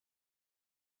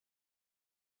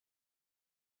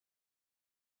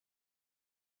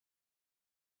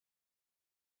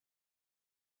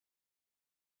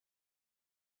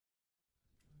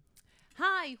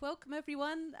Hi, welcome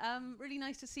everyone. Really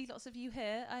nice to see lots of you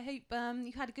here. I hope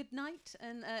you had a good night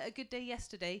and a good day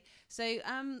yesterday. So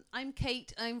I'm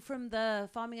Kate. I'm from the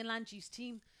Farming and Land Use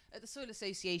team at the Soil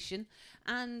Association,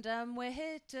 and we're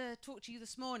here to talk to you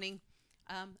this morning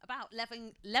about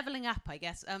leveling up, I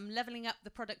guess, leveling up the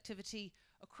productivity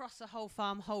across a whole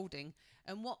farm holding,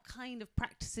 and what kind of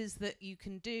practices that you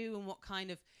can do, and what kind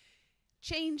of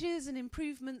changes and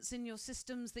improvements in your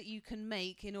systems that you can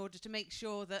make in order to make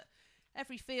sure that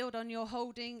every field on your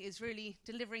holding is really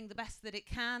delivering the best that it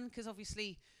can, because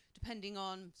obviously depending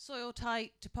on soil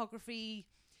type, topography,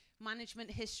 management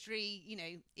history,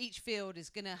 each field is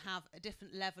going to have a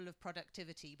different level of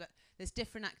productivity, but there's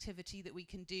different activity that we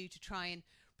can do to try and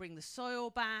bring the soil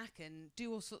back and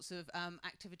do all sorts of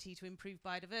activity to improve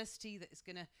biodiversity that is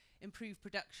going to improve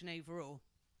production overall.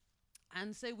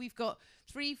 And so we've got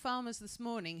 3 farmers this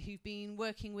morning who've been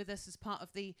working with us as part of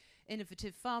the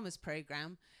Innovative Farmers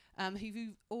Programme,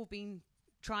 who've all been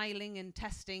trialling and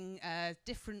testing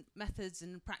different methods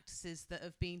and practices that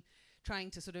have been trying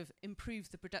to sort of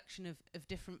improve the production of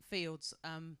different fields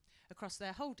across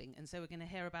their holding. And so we're going to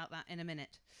hear about that in a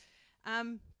minute.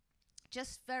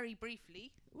 Just very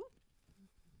briefly,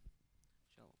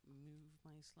 shall move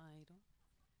my slide on.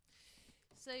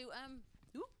 So,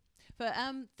 for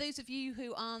those of you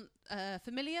who aren't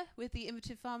familiar with the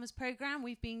Innovative Farmers Programme,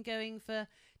 we've been going for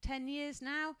 10 years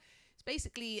now. It's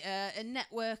basically a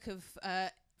network of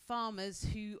farmers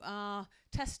who are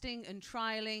testing and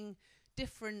trialling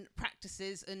different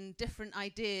practices and different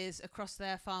ideas across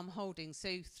their farm holdings.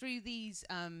 So through these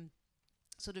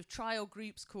sort of trial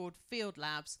groups called field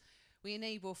labs, we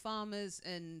enable farmers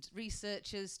and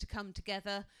researchers to come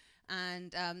together,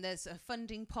 and there's a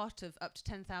funding pot of up to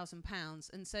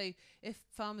 £10,000. And so if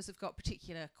farmers have got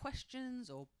particular questions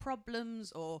or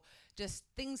problems or just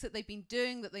things that they've been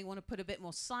doing that they want to put a bit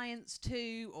more science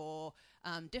to, or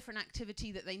different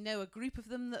activity that they know a group of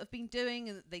them that have been doing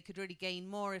and that they could really gain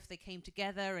more if they came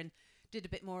together and did a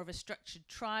bit more of a structured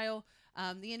trial,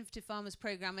 the Innovative Farmers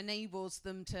Programme enables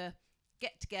them to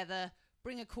get together,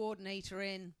 bring a coordinator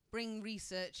in, bring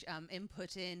research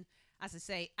input in, as I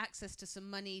say, access to some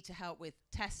money to help with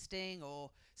testing or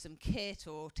some kit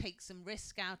or take some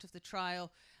risk out of the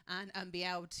trial, and be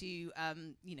able to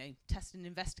test and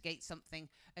investigate something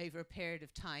over a period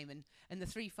of time. And the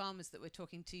 3 farmers that we're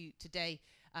talking to today,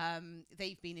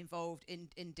 they've been involved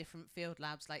in different field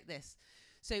labs like this.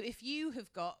 So if you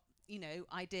have got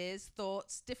ideas,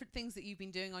 thoughts, different things that you've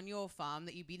been doing on your farm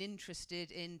that you've been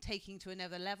interested in taking to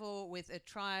another level with a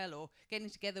trial, or getting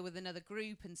together with another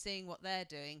group and seeing what they're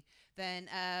doing, then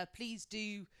please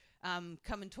do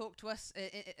come and talk to us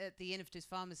at the Innovative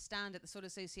Farmers stand at the Soil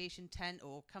Association tent,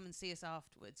 or come and see us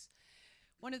afterwards.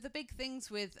 One of the big things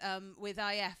with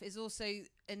IF is also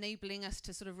enabling us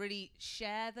to sort of really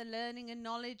share the learning and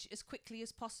knowledge as quickly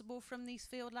as possible from these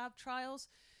field lab trials.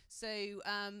 So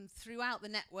throughout the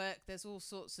network, there's all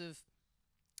sorts of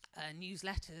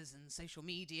newsletters and social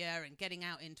media and getting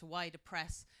out into wider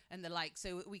press and the like,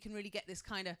 so we can really get this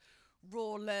kind of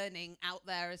raw learning out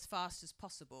there as fast as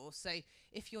possible. So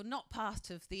if you're not part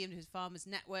of the Innovative Farmers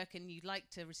Network and you'd like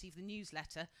to receive the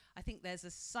newsletter, I think there's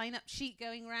a sign-up sheet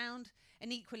going around,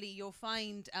 and equally you'll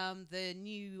find the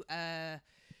new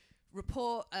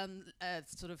report,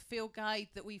 sort of field guide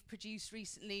that we've produced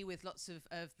recently with lots of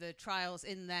the trials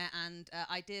in there, and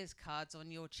ideas cards on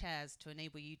your chairs to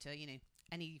enable you to,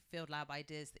 any field lab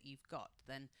ideas that you've got,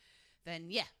 then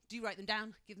yeah, do write them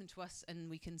down, give them to us, and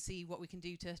we can see what we can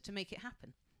do to make it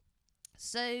happen.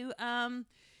 So I'll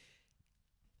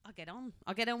get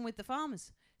on with the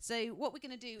farmers. So what we're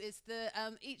going to do is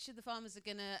each of the farmers are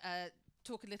going to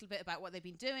talk a little bit about what they've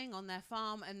been doing on their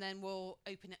farm, and then we'll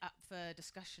open it up for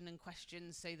discussion and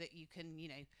questions so that you can,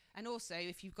 and also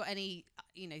if you've got any,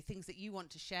 things that you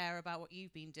want to share about what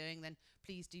you've been doing, then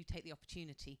please do take the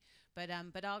opportunity. But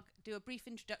I'll do a brief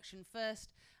introduction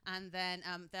first, and then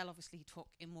they'll obviously talk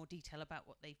in more detail about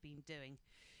what they've been doing.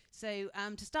 So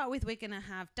to start with, we're going to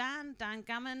have Dan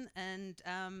Gammon, and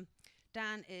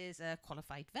Dan is a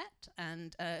qualified vet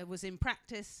and was in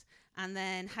practice, and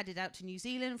then headed out to New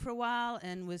Zealand for a while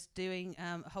and was doing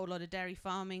a whole lot of dairy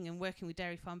farming and working with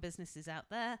dairy farm businesses out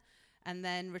there, and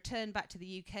then returned back to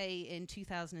the UK in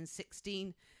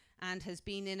 2016 and has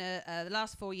been in the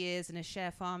last 4 years in a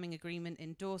share farming agreement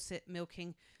in Dorset,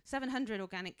 milking 700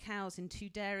 organic cows in 2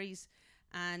 dairies,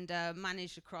 and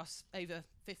managed across over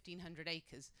 1,500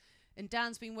 acres. And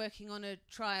Dan's been working on a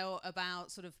trial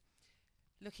about sort of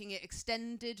looking at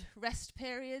extended rest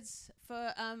periods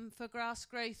for grass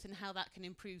growth and how that can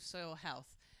improve soil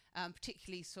health.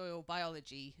 particularly soil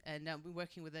biology. And we're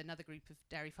working with another group of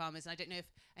dairy farmers. And I don't know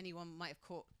if anyone might have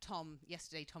caught Tom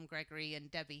yesterday, Tom Gregory and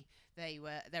Debbie.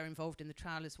 They're involved in the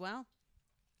trial as well.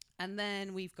 And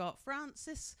then we've got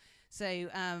Frances. So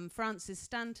Frances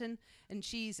Standen, and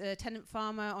she's a tenant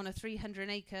farmer on a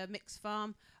 300-acre mixed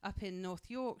farm up in North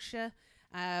Yorkshire,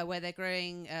 where they're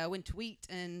growing winter wheat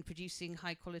and producing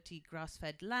high-quality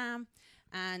grass-fed lamb.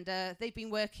 And they've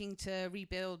been working to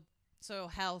rebuild soil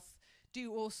health,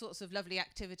 do all sorts of lovely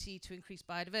activity to increase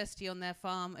biodiversity on their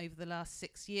farm over the last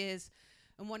 6 years.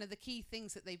 And one of the key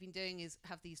things that they've been doing is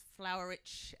have these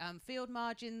flower-rich field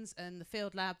margins, and the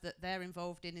field lab that they're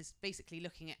involved in is basically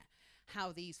looking at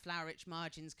how these flower-rich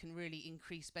margins can really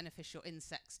increase beneficial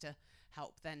insects to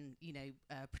help then,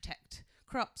 protect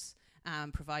crops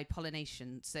and provide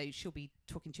pollination. So she'll be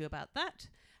talking to you about that.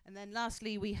 And then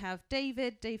lastly, we have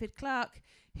David Clarke,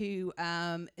 who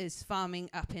is farming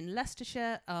up in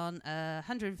Leicestershire on a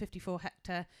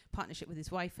 154-hectare partnership with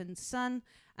his wife and son.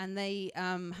 And they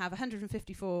have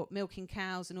 154 milking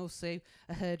cows and also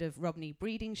a herd of Romney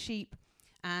breeding sheep,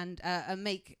 and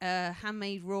make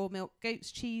handmade raw milk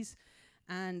goat's cheese.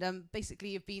 And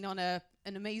basically have been on an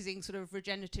amazing sort of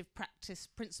regenerative practice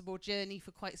principle journey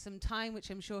for quite some time, which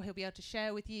I'm sure he'll be able to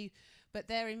share with you. But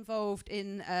they're involved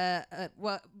in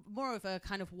more of a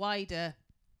kind of wider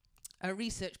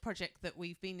research project that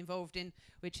we've been involved in,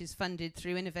 which is funded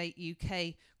through Innovate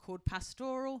UK, called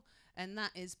Pastoral. And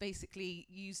that is basically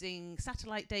using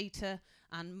satellite data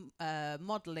and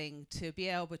modelling to be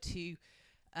able to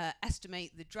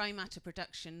estimate the dry matter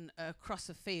production across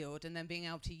a field, and then being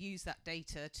able to use that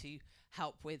data to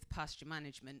help with pasture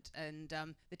management. And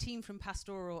the team from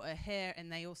Pastoral are here, and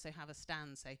they also have a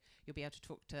stand, so you'll be able to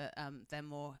talk to them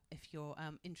more if you're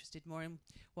interested more in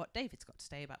what David's got to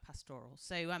say about Pastoral.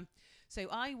 So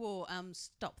I will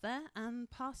stop there and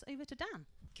pass over to Dan.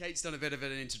 Kate's done a bit of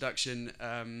an introduction.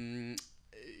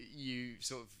 You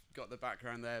sort of got the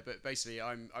background there, but basically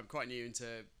I'm quite new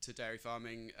into dairy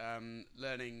farming,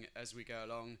 learning as we go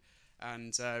along,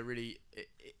 and really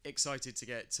excited to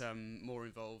get more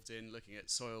involved in looking at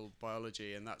soil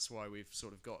biology, and that's why we've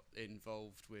sort of got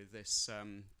involved with this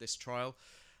this trial.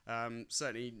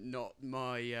 Certainly not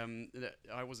my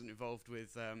I wasn't involved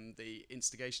with the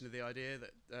instigation of the idea.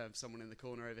 That someone in the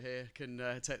corner over here can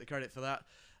take the credit for that.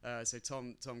 So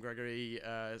Tom Gregory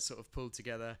sort of pulled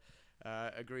together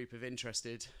a group of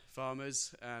interested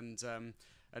farmers, and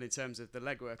in terms of the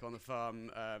legwork on the farm,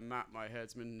 Matt, my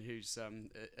herdsman, who's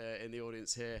in the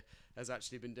audience here, has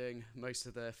actually been doing most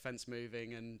of the fence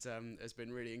moving, and has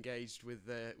been really engaged with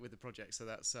the project. So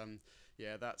that's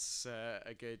that's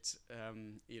a good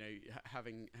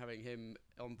having him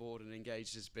on board and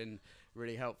engaged has been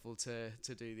really helpful to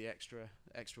do the extra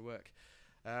work.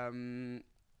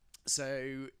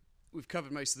 So we've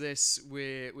covered most of this.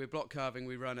 We're block carving.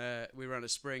 We run a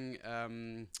spring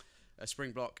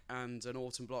block and an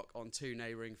autumn block on 2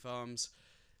 neighbouring farms.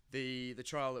 The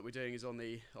trial that we're doing is on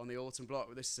the autumn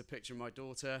block. This is a picture of my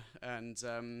daughter, and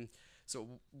sort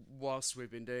of whilst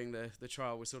we've been doing the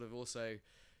trial, we're sort of also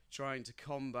trying to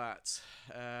combat.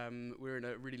 We're in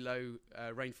a really low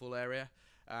rainfall area,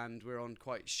 and we're on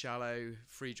quite shallow,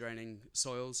 free draining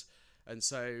soils. And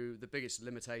so the biggest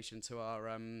limitation to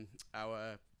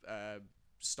our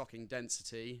stocking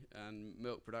density and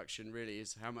milk production really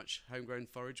is how much homegrown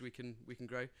forage we can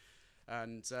grow.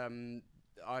 And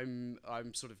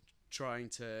I'm sort of trying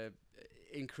to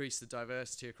increase the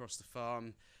diversity across the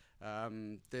farm.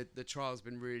 The trial's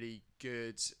been really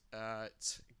good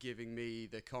at giving me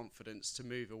the confidence to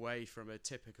move away from a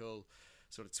typical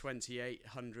sort of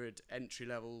 2,800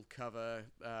 entry-level cover,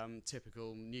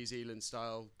 typical New Zealand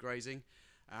style grazing,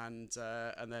 and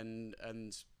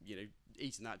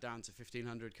eating that down to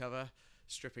 1,500 cover,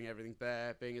 stripping everything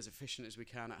bare, being as efficient as we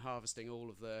can at harvesting all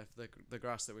of the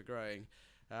grass that we're growing,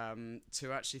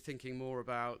 to actually thinking more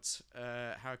about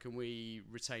how can we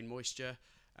retain moisture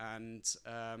and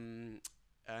then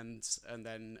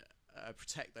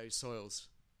protect those soils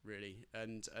really,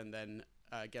 and then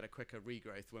get a quicker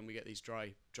regrowth when we get these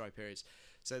dry periods.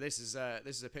 So this is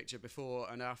a picture before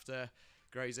and after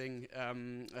grazing a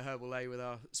herbal lay with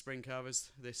our spring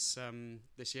calvers this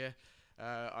year.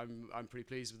 I'm pretty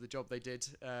pleased with the job they did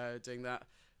doing that.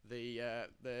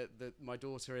 My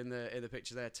daughter in the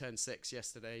picture there turned 6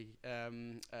 yesterday,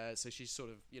 so she's sort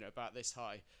of about this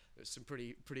high. There's some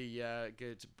pretty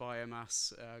good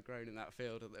biomass grown in that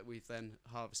field that we've then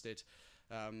harvested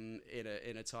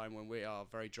in a time when we are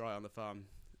very dry on the farm.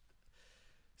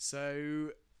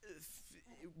 So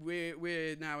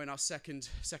we're now in our second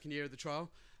year of the trial,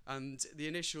 and the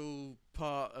initial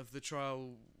part of the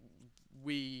trial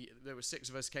there were 6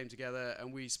 of us came together,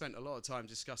 and we spent a lot of time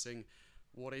discussing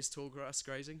what is tall grass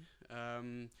grazing.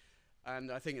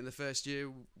 And I think in the first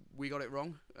year we got it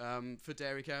wrong. For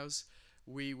dairy cows,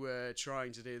 we were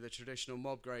trying to do the traditional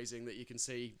mob grazing that you can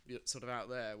see sort of out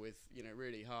there with, you know,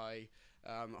 really high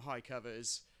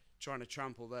covers, trying to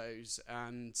trample those,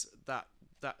 and that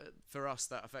for us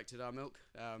that affected our milk.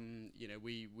 You know,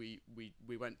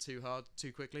 we went too hard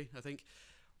too quickly. I think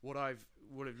what I've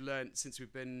learned since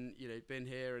we've been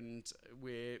here, and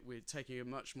we're taking a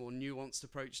much more nuanced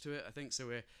approach to it, I think. So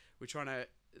we're trying to,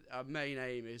 our main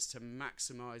aim is to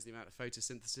maximize the amount of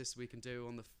photosynthesis we can do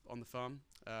on the farm.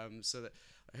 So that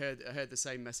I heard the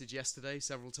same message yesterday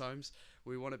several times.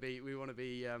 We want to be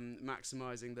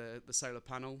maximizing the solar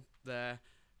panel there,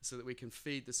 so that we can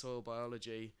feed the soil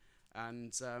biology.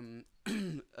 And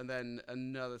and then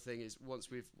another thing is once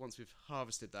we've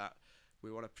harvested that,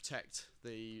 we want to protect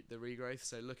the regrowth,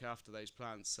 so look after those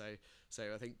plants.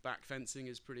 So I think back fencing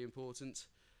is pretty important.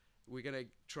 We're going to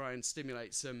try and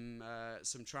stimulate some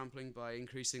trampling by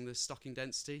increasing the stocking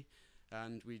density,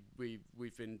 and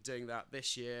we've been doing that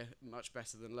this year much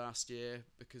better than last year,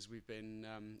 because we've been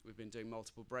doing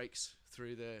multiple breaks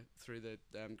through the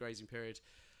grazing period,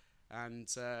 and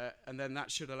then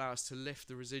that should allow us to lift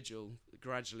the residual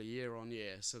gradually year on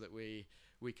year, so that we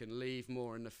can leave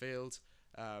more in the field,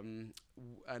 and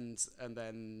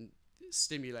then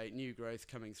stimulate new growth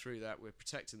coming through that. We're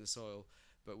protecting the soil,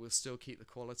 but we'll still keep the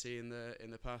quality in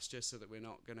the pasture, so that we're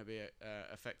not going to be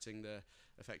affecting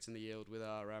the yield with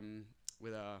our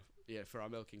for our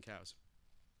milking cows.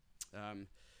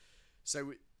 So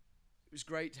it was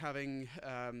great having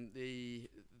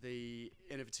the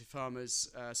innovative farmers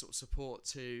sort of support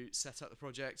to set up the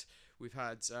project. We've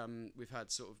had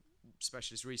sort of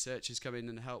specialist researchers come in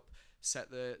and help set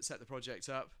the project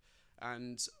up,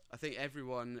 and I think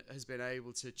everyone has been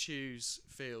able to choose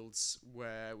fields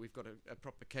where we've got a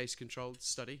proper case controlled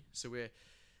study. So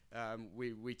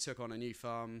we took on a new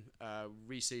farm,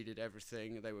 reseeded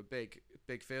everything. They were big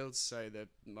fields, so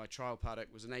my trial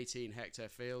paddock was an 18 hectare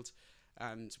field,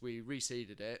 and we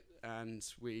reseeded it, and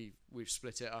we've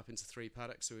split it up into 3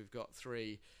 paddocks. So we've got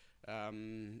 3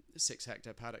 6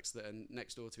 hectare paddocks that are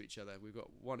next door to each other. We've got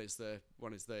one is the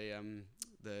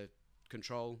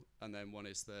control, and then one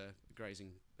is the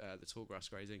grazing, the tall grass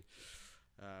grazing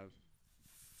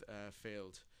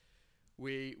field.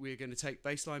 We're going to take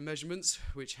baseline measurements,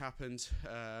 which happened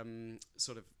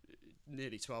sort of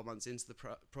nearly 12 months into the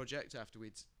project after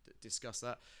we'd discussed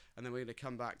that, and then we're going to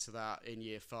come back to that in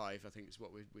year 5, I think is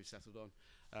what we've settled on.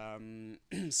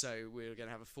 So we're going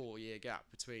to have a 4-year gap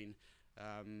between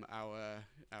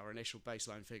our initial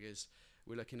baseline figures.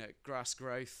 We're looking at grass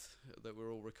growth that we're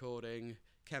all recording,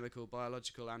 chemical,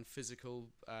 biological and physical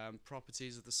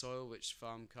properties of the soil, which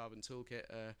Farm Carbon Toolkit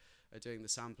are doing the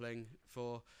sampling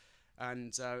for.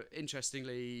 And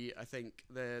interestingly, I think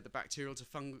the bacterial to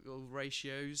fungal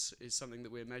ratios is something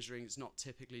that we're measuring. It's not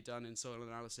typically done in soil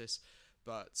analysis,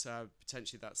 but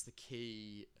potentially that's the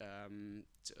key.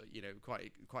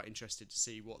 Quite interested to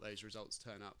see what those results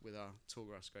turn up with our tall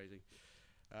grass grazing.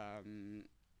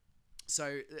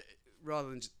 So rather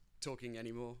than talking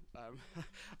anymore,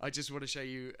 I just want to show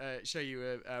you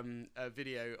a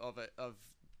video of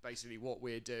basically what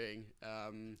we're doing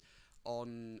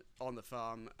on the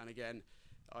farm. And again,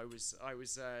 I was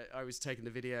taking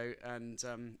the video, and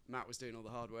Matt was doing all the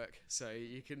hard work, so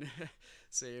you can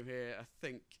see him here. I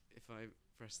think if I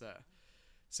press that,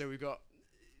 so we've got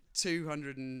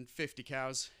 250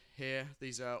 cows here.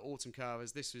 These are autumn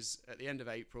calvers. This was at the end of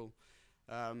April.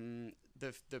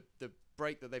 The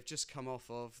break that they've just come off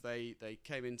of, they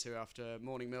came into after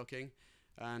morning milking,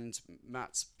 and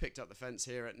Matt's picked up the fence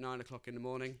here at 9 o'clock in the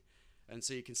morning. And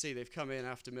so you can see they've come in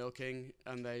after milking,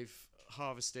 and they've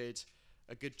harvested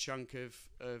a good chunk of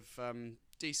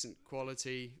decent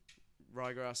quality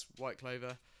ryegrass, white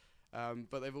clover,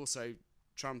 but they've also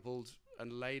trampled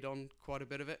and laid on quite a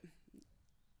bit of it.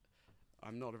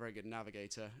 I'm not a very good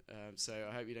navigator, so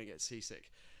I hope you don't get seasick.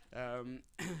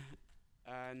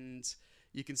 And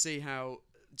you can see how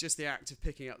just the act of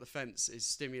picking up the fence is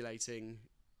stimulating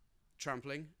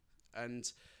trampling.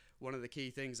 And one of the key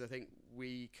things I think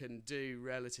we can do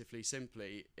relatively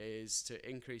simply is to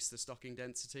increase the stocking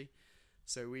density.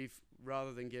 So we've,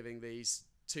 rather than giving these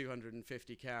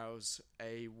 250 cows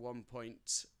a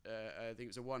I think it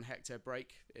was a 1 hectare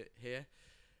break here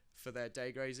for their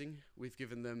day grazing, we've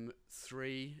given them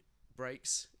 3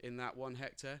 breaks in that 1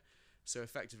 hectare. So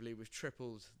effectively we've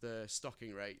tripled the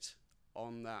stocking rate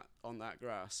on that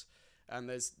grass. And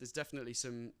there's definitely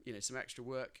some extra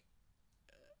work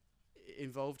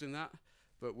involved in that,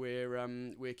 but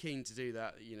we're keen to do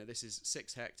that. You know, this is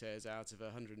 6 hectares out of a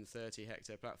 130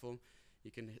 hectare platform.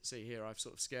 You can see here I've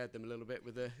sort of scared them a little bit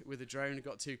with the drone.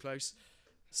 Got too close,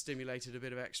 stimulated a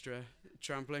bit of extra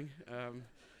trampling,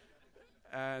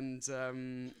 and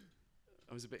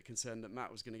I was a bit concerned that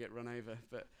Matt was going to get run over,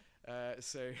 but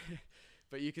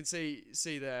but you can see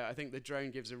there. I think the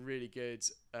drone gives a really good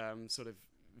sort of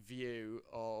view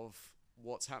of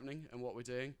what's happening and what we're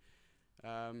doing.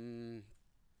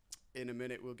 In a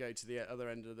minute we'll go to the other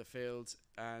end of the field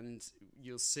and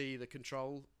you'll see the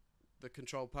control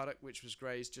paddock, which was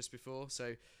grazed just before.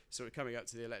 So we're coming up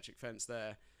to the electric fence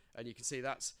there, and you can see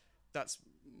that's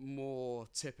more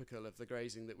typical of the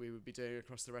grazing that we would be doing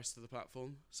across the rest of the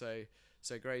platform. So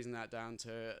grazing that down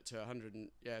to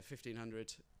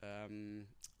 1500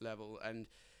 level, and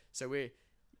so it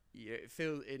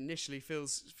initially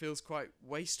feels quite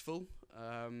wasteful,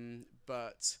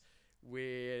 but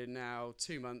we're now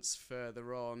 2 months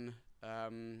further on.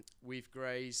 We've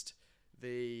grazed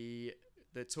the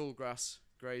tall grass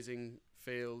grazing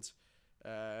field.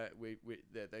 The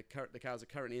cows are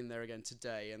currently in there again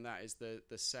today, and that is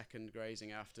the second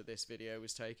grazing after this video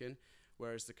was taken.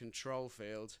 Whereas the control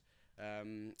field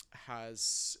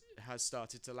has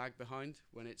started to lag behind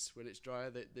when it's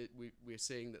drier. We're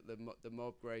seeing that the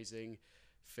mob grazing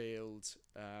field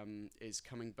is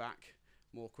coming back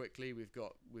more quickly. We've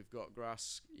got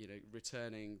grass,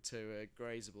 returning to a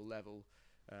grazable level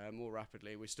more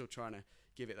rapidly. We're still trying to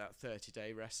give it that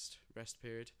 30-day rest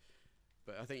period,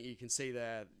 but I think you can see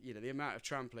there, the amount of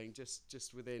trampling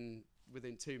just within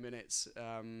 2 minutes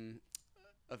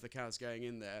of the cows going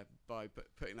in there by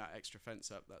putting that extra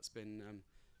fence up. That's been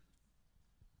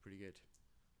pretty good.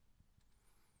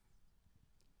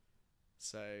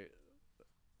 So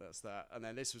that's that, and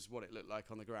then this was what it looked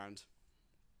like on the ground.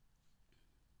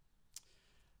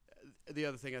 The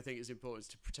other thing I think is important is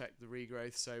to protect the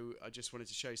regrowth. So I just wanted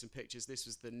to show you some pictures. This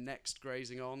was the next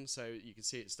grazing on, so you can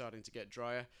see it's starting to get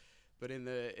drier. But in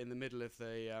the middle of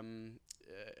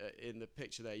in the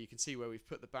picture there, you can see where we've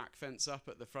put the back fence up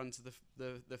at the front of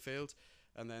the field,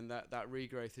 and then that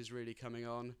regrowth is really coming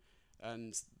on,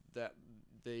 and that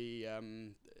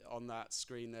on that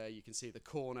screen there you can see the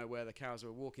corner where the cows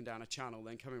are walking down a channel,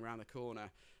 then coming around the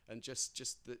corner, and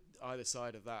just either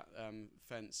side of that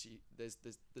fence,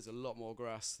 there's a lot more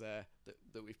grass there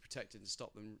that we've protected to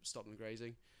stop them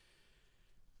grazing.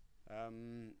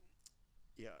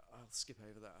 Yeah, I'll skip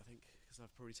over that, I think, because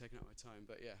I've probably taken up my time.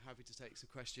 But yeah, happy to take some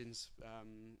questions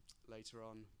later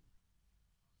on.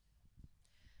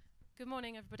 Good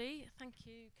morning, everybody. Thank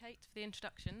you, Kate, for the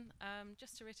introduction.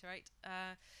 Just to reiterate,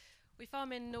 we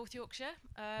farm in North Yorkshire.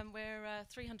 We're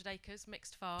 300 acres,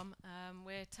 mixed farm.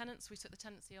 We're tenants. We took the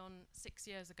tenancy on 6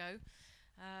 years ago.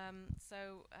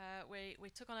 So we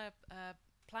took on a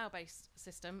plough-based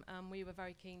system, and we were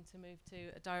very keen to move to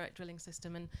a direct drilling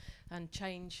system and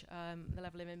change the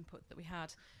level of input that we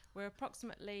had. We're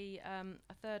approximately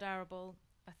a third arable,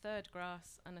 a third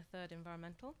grass, and a third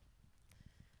environmental.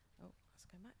 Oh, let's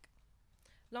go back.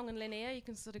 Long and linear, you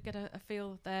can sort of get a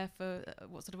feel there for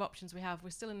what sort of options we have.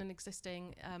 We're still in an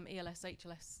existing ELS,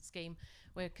 HLS scheme.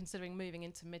 We're considering moving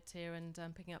into mid-tier and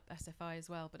picking up SFI as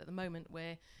well, but at the moment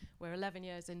we're 11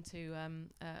 years into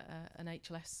an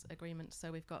HLS agreement,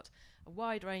 so we've got a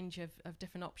wide range of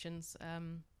different options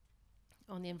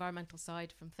on the environmental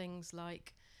side, from things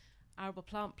like arable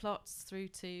plant plots through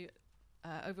to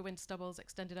overwinter stubbles,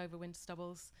 extended overwinter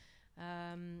stubbles,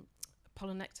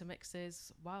 pollen nectar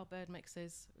mixes, wild bird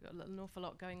mixes. We've got an awful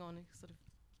lot going on. Sort of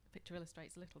the picture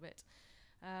illustrates a little bit.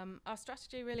 Our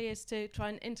strategy really is to try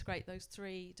and integrate those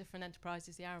 3 different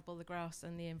enterprises: the arable, the grass,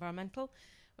 and the environmental.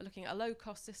 We're looking at a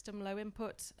low-cost system, low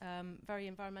input,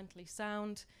 very environmentally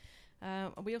sound.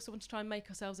 We also want to try and make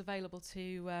ourselves available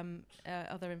to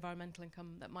other environmental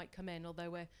income that might come in, although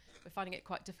we're finding it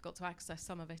quite difficult to access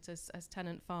some of it as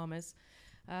tenant farmers.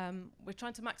 We're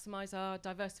trying to maximise our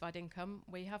diversified income.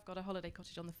 We have got a holiday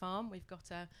cottage on the farm. We've got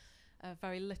a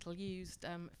very little used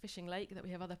fishing lake that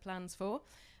we have other plans for.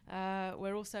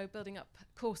 We're also building up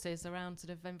courses around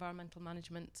sort of environmental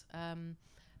management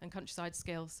and countryside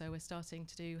skills. So we're starting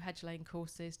to do hedge laying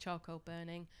courses, charcoal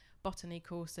burning, botany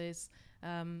courses,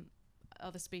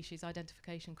 other species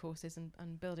identification courses,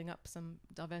 and building up some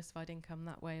diversified income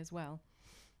that way as well.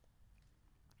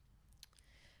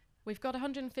 We've got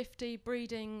 150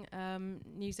 breeding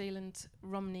New Zealand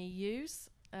Romney ewes.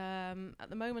 At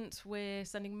the moment, we're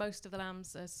sending most of the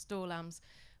lambs as store lambs,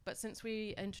 but since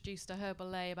we introduced a herbal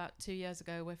lay about 2 years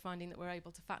ago, we're finding that we're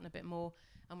able to fatten a bit more,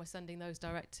 and we're sending those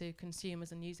direct to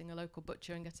consumers and using a local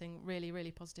butcher and getting really,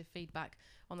 really positive feedback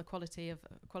on the quality of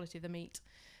the meat.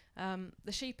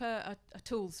 The sheep are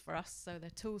tools for us, so they're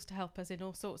tools to help us in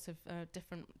all sorts of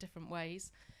different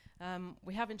ways.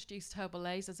 We have introduced herbal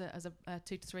lays as a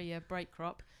 2 to 3 year break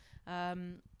crop,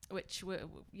 which we're,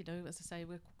 as I say,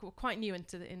 we're quite new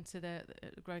into the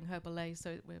growing herbal lays,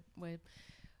 so we're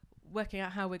working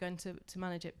out how we're going to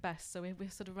manage it best. So we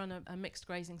sort of run a mixed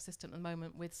grazing system at the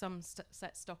moment, with some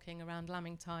set stocking around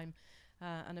lambing time,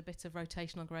 and a bit of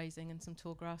rotational grazing and some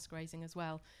tall grass grazing as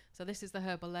well. So this is the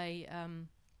herbal lay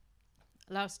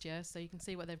last year, so you can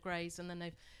see what they've grazed, and then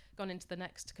they've gone into the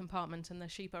next compartment, and the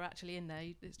sheep are actually in there.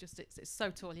 It's so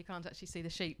tall you can't actually see the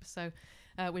sheep, so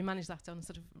we managed that on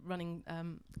sort of running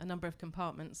a number of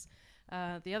compartments.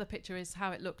 The other picture is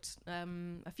how it looked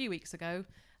a few weeks ago,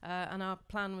 and our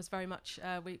plan was very much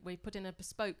we put in a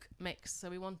bespoke mix, so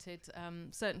we wanted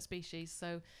certain species,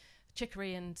 so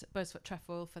chicory and bird's-foot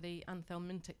trefoil for the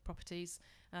anthelmintic properties,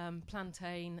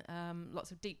 plantain,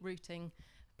 lots of deep rooting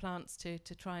plants to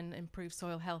try and improve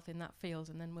soil health in that field,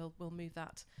 and then we'll move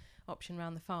that option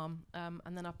around the farm.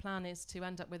 And then our plan is to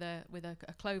end up with a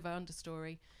clover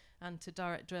understory, and to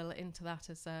direct drill into that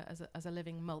as a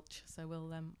living mulch. So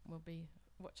we'll be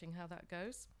watching how that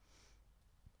goes.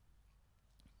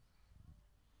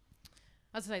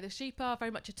 As I say, the sheep are very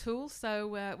much a tool,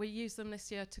 so we use them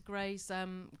this year to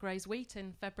graze wheat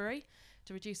in February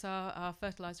to reduce our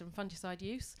fertiliser and fungicide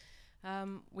use.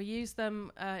 We use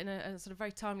them in a sort of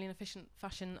very timely and efficient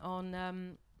fashion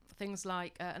on things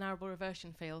like an arable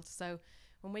reversion field. So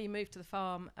when we moved to the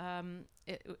farm,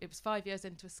 it was 5 years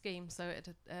into a scheme, so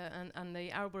and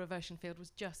the arable reversion field was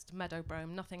just meadow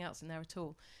brome, nothing else in there at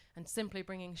all. And simply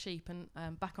bringing sheep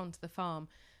and back onto the farm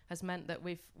has meant that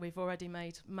we've already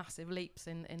made massive leaps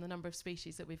in the number of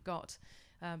species that we've got,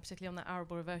 particularly on that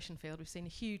arable reversion field. We've seen a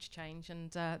huge change,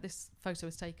 and this photo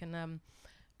was taken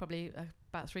probably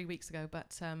about 3 weeks ago,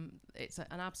 but it's an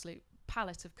absolute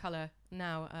palette of colour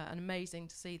now, and amazing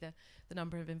to see the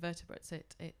number of invertebrates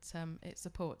it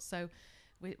supports. So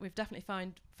we've definitely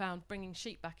found bringing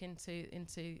sheep back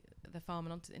into the farm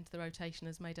and into the rotation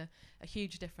has made a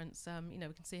huge difference. We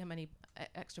can see how many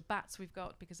extra bats we've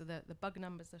got because of the bug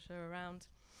numbers that are around.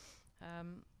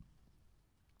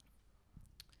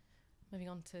 Moving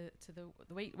on to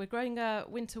the wheat, we're growing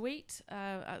winter wheat.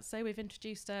 I'd say we've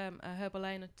introduced a herbal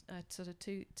lay and a sort of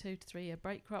 2 to 3 year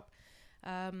break crop.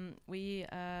 We're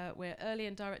early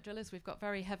and direct drillers. We've got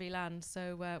very heavy land,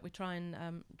 so we try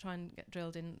and get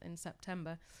drilled in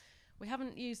September. We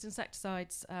haven't used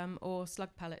insecticides or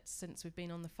slug pellets since we've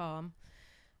been on the farm.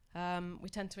 We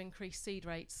tend to increase seed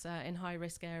rates in high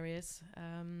risk areas.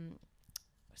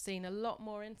 We've seen a lot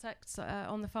more insects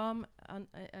on the farm,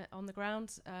 on the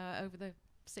ground over the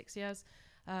 6 years.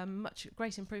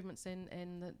 Great improvements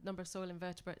in the number of soil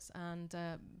invertebrates and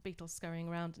beetles scurrying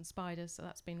around, and spiders, so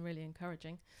that's been really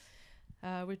encouraging.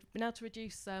 We've been able to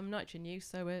reduce nitrogen use,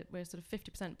 so we're sort of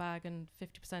 50% bag and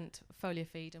 50% foliar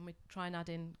feed, and we try and add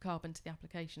in carbon to the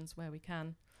applications where we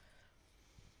can.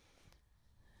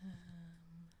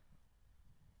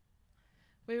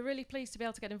 We were really pleased to be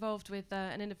able to get involved with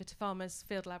an Innovative Farmers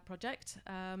Field Lab project.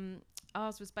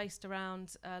 Ours was based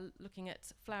around looking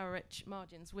at flower-rich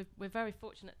margins. We're very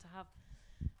fortunate to have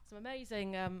some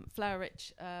amazing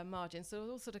flower-rich margins. So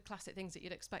all sort of classic things that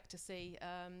you'd expect to see.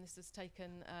 This was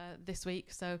taken this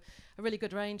week. So a really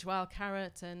good range: wild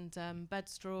carrot and bed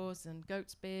straws and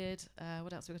goat's beard.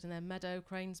 What else have we got in there? Meadow,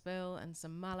 cranesbill, and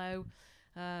some mallow,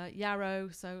 yarrow.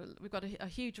 So we've got a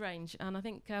huge range, and I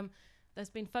think there's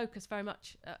been focus very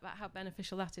much about how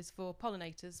beneficial that is for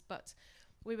pollinators, but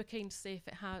we were keen to see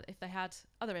if they had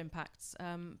other impacts,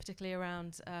 particularly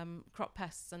around crop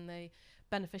pests and the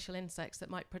beneficial insects that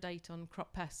might predate on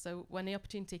crop pests. So when the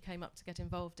opportunity came up to get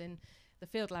involved in the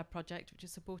Field Lab project, which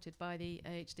is supported by the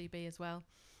AHDB as well,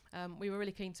 we were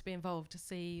really keen to be involved to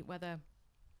see whether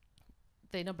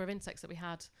the number of insects that we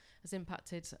had has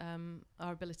impacted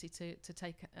our ability to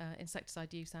take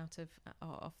insecticide use out of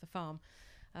off the farm.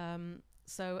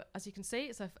 So as you can see,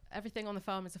 everything on the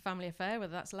farm is a family affair,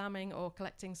 whether that's lambing or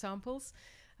collecting samples.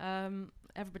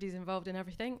 Everybody's involved in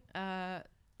everything.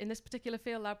 In this particular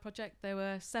Field Lab project, there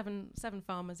were seven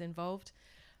farmers involved,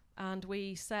 and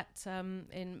we set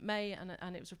in May,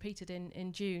 and it was repeated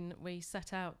in June, we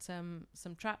set out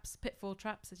some traps, pitfall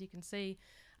traps, as you can see,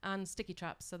 and sticky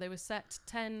traps. So they were set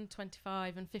 10,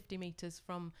 25 and 50 metres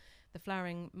from the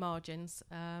flowering margins,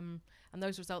 and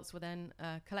those results were then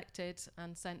collected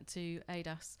and sent to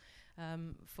ADAS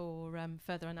for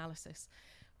further analysis.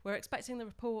 We're expecting the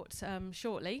report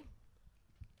shortly,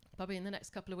 probably in the next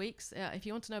couple of weeks. If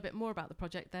you want to know a bit more about the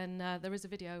project, then there is a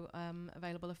video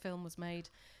available. A film was made,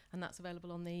 and that's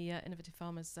available on the Innovative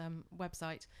Farmers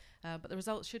website. But the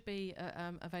results should be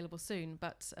available soon.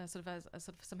 But sort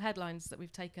of some headlines that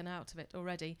we've taken out of it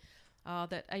already are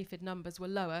that aphid numbers were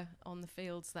lower on the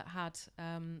fields that had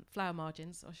flower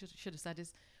margins. Or should have said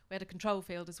is we had a control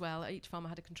field as well. Each farmer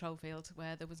had a control field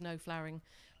where there was no flowering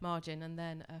margin, and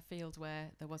then a field where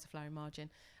there was a flowering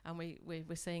margin. And we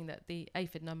were seeing that the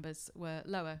aphid numbers were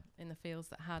lower in the fields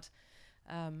that had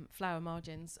flower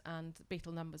margins, and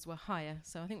beetle numbers were higher.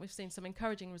 So I think we've seen some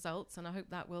encouraging results, and I hope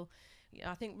that will,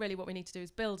 I think really what we need to do is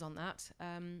build on that,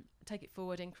 take it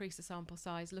forward, increase the sample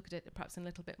size, look at it perhaps in a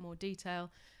little bit more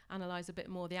detail, analyse a bit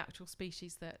more the actual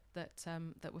species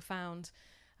that were found.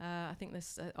 I think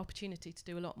there's an opportunity to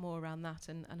do a lot more around that,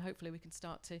 and hopefully we can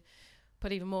start to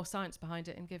put even more science behind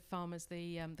it and give farmers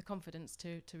the confidence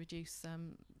to reduce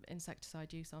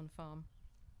insecticide use on farm.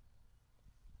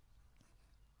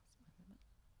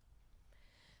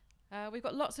 We've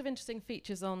got lots of interesting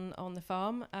features on the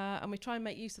farm, and we try and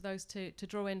make use of those to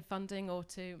draw in funding or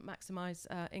to maximise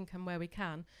income where we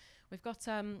can. We've got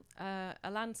a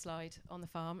landslide on the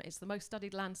farm. It's the most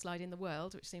studied landslide in the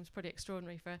world, which seems pretty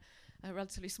extraordinary for a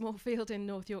relatively small field in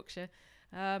North Yorkshire.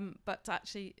 But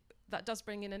actually, that does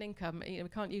bring in an income. We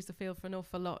can't use the field for an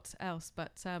awful lot else,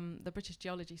 but the British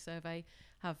Geology Survey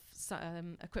have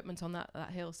equipment on that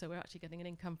hill, so we're actually getting an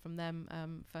income from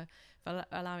them for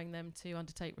allowing them to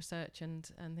undertake research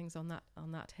and things on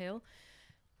that hill.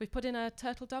 We've put in a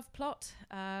turtle dove plot.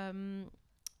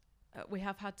 We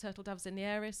have had turtle doves in the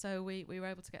area, so we were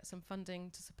able to get some funding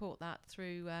to support that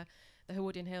through the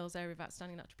Howardian Hills Area of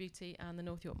Outstanding Natural Beauty and the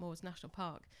North York Moors National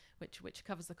Park, which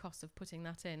covers the cost of putting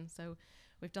that in. So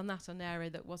we've done that on an area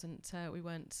that we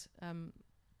weren't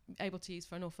able to use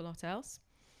for an awful lot else.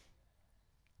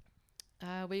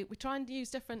 We try and use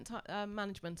different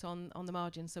management on the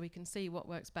margins so we can see what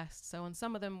works best. So on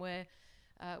some of them we're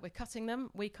cutting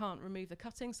them. We can't remove the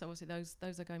cutting, so obviously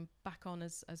those are going back on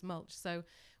as mulch. So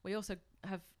we also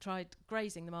have tried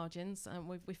grazing the margins, and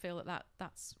we feel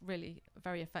that's really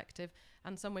very effective.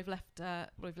 And some we've left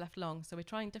long. So we're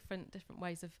trying different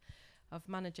ways of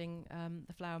managing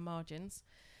the flower margins.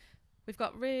 We've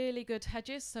got really good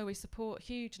hedges, so we support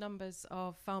huge numbers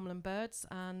of farmland birds,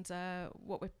 and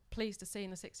what we're pleased to see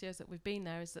in the 6 years that we've been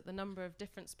there is that the number of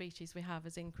different species we have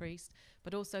has increased,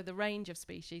 but also the range of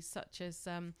species, such as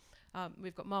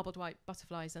we've got marbled white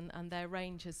butterflies, and their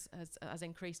range has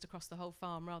increased across the whole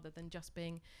farm rather than just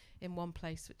being in one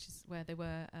place, which is where they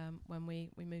were when we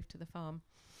moved to the farm.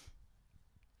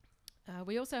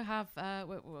 We also have a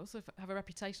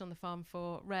reputation on the farm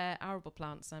for rare arable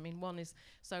plants. I mean, one is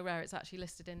so rare it's actually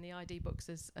listed in the ID books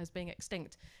as being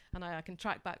extinct, and I can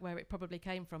track back where it probably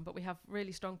came from. But we have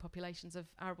really strong populations of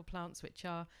arable plants, which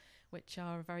are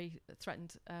a very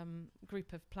threatened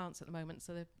group of plants at the moment.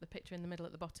 So the picture in the middle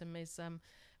at the bottom is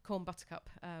corn buttercup,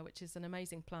 which is an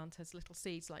amazing plant, has little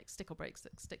seeds like stickle breaks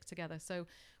that stick together. So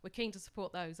we're keen to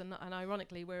support those, and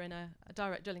ironically we're in a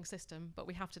direct drilling system, but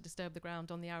we have to disturb the ground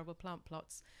on the arable plant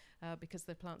plots because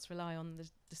the plants rely on the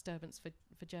disturbance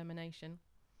for germination.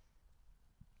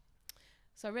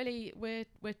 So really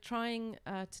we're trying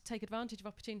to take advantage of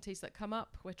opportunities that come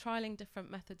up. We're trialling different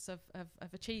methods of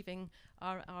achieving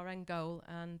our end goal,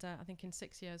 and I think in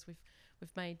 6 years we've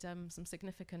made some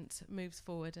significant moves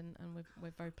forward, and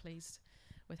we're very pleased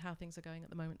with how things are going at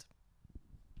the moment.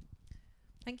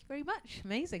 Thank you very much.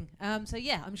 Amazing. So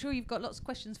yeah, I'm sure you've got lots of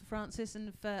questions for Francis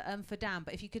and for Dan,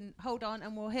 but if you can hold on,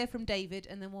 and we'll hear from David,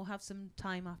 and then we'll have some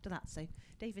time after that. So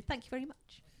David, thank you very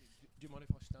much. Do you mind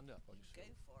if I stand up? I just go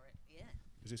for it. Yeah.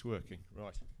 Is this working?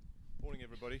 Right. Morning,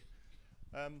 everybody.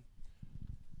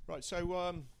 Right.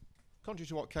 So, contrary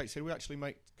to what Kate said, we actually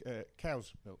make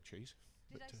cow's milk cheese.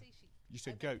 Did I say sheep? You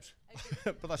said goats,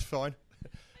 but that's fine.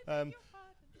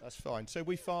 That's fine. So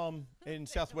we farm in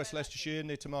southwest Leicestershire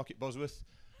near to Market Bosworth,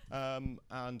 and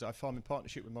I farm in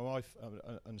partnership with my wife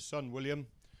and son William.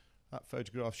 That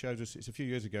photograph shows us, it's a few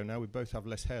years ago now, we both have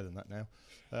less hair than that now.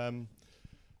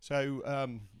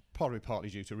 Partly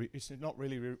due to, it's not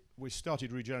really, we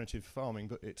started regenerative farming,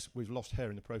 but we've lost hair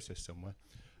in the process somewhere.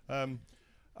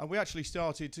 And we actually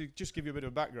started, to just give you a bit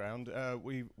of background,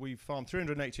 we farmed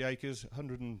 380 acres,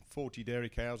 140 dairy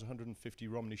cows, 150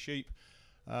 Romney sheep,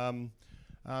 and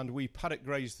we paddock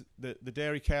grazed the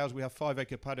dairy cows. We have 5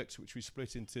 acre paddocks which we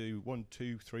split into 1,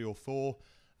 2, 3 or 4,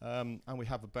 and we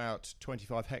have about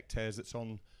 25 hectares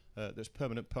that's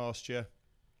permanent pasture.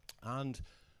 And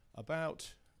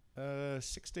about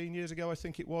 16 years ago, I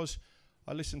think it was,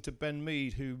 I listened to Ben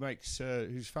Mead,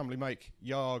 whose family make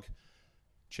Yarg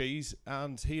cheese,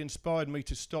 and he inspired me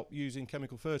to stop using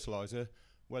chemical fertiliser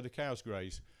where the cows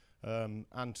graze,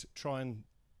 and try and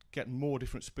get more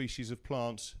different species of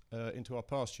plants into our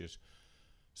pastures.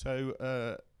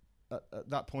 So at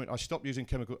that point I stopped using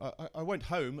chemical. I went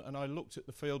home and I looked at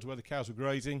the fields where the cows were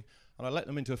grazing, and I let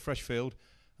them into a fresh field,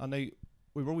 and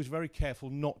we were always very careful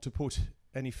not to put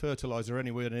any fertiliser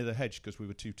anywhere near the hedge because we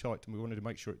were too tight and we wanted to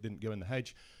make sure it didn't go in the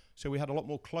hedge. So we had a lot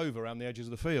more clover around the edges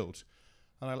of the fields.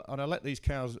 And I let these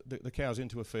cows, the cows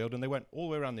into a field, and they went all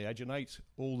the way around the edge and ate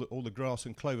all the grass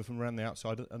and clover from around the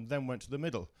outside, and then went to the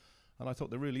middle. And I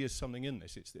thought there really is something in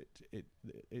this.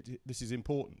 This is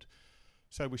important.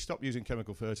 So we stopped using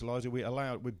chemical fertiliser.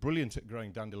 We're brilliant at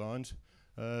growing dandelions,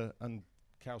 and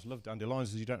cows love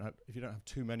dandelions. If you don't have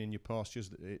too many in your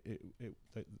pastures,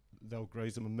 they'll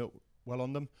graze them and milk well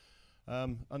on them,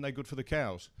 and they're good for the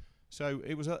cows. So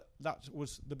that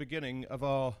was the beginning of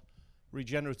our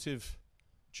regenerative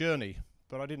journey,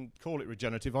 but I didn't call it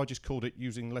regenerative. I just called it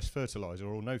using less fertiliser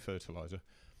or no fertiliser.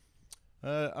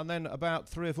 And then about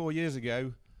 3 or 4 years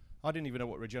ago, I didn't even know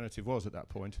what regenerative was at that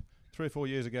point. 3 or 4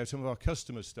 years ago, some of our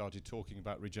customers started talking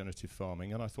about regenerative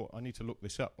farming, and I thought, I need to look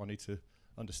this up. I need to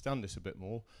understand this a bit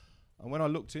more. And when I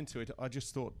looked into it, I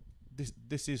just thought,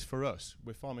 this is for us.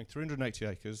 We're farming 380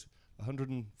 acres,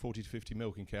 140 to 50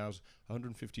 milking cows,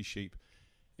 150 sheep.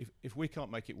 If we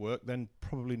can't make it work, then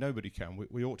probably nobody can.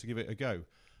 We ought to give it a go.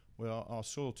 Well, our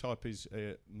soil type is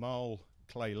marl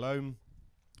clay loam,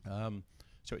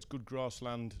 so it's good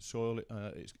grassland soil.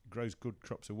 It grows good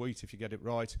crops of wheat if you get it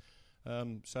right.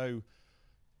 So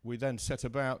we then set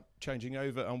about changing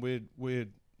over, and we're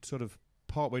sort of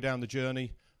partway down the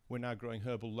journey. We're now growing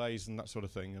herbal lays and that sort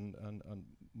of thing, and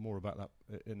more about that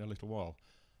in a little while.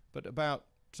 But about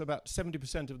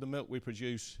 70% of the milk we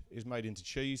produce is made into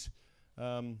cheese.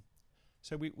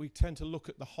 So we tend to look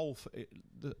at the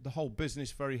whole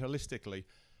business very holistically,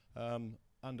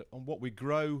 and what we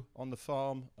grow on the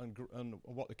farm and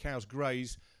what the cows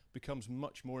graze becomes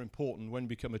much more important when we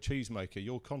become a cheesemaker.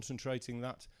 You're concentrating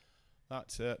that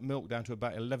milk down to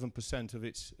about 11% of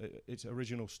its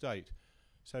original state.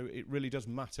 So it really does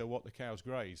matter what the cows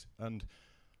graze. And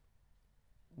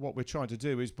what we're trying to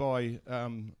do is by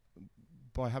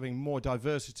having more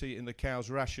diversity in the cow's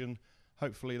ration,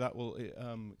 hopefully that will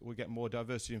we'll get more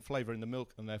diversity in flavour in the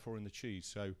milk and therefore in the cheese.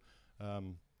 So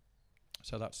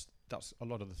that's a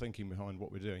lot of the thinking behind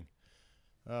what we're doing.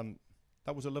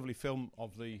 That was a lovely film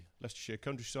of the Leicestershire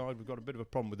countryside. We've got a bit of a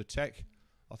problem with the tech.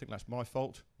 I think that's my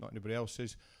fault, not anybody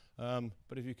else's.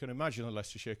 But if you can imagine the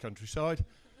Leicestershire countryside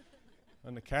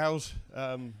and the cows,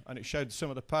 and it showed some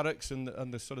of the paddocks and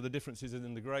the sort of the differences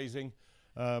in the grazing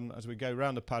as we go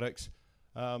around the paddocks.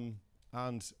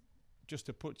 And just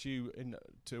to put you in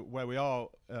to where we are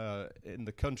in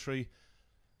the country,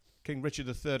 King Richard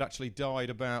III actually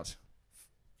died about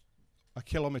a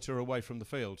kilometre away from the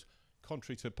field.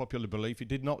 Contrary to popular belief, he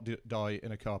did not die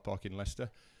in a car park in Leicester.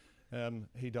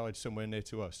 He died somewhere near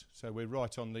to us. So we're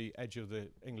right on the edge of the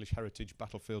English heritage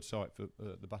battlefield site for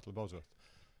the Battle of Bosworth.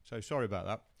 So sorry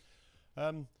about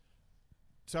that.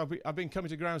 So I've been coming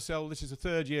to Groundswell. This is the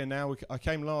 3rd year now. I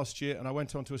came last year and I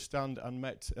went onto a stand and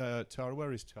met Tara.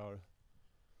 Where is Tara?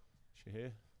 Is she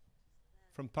here?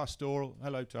 From Pastoral.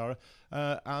 Hello, Tara.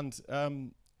 And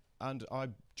I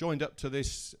joined up to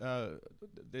this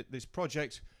this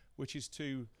project, which is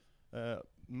to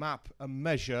map and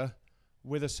measure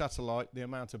with a satellite the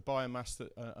amount of biomass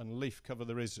and leaf cover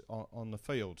there is on the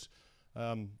fields.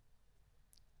 I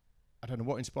don't know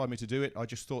what inspired me to do it. I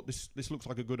just thought this looks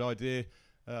like a good idea.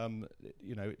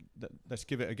 Let's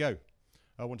give it a go.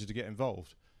 I wanted to get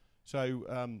involved.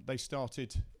 So they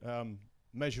started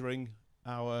measuring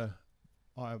our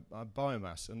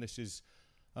biomass, and this is,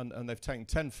 and they've taken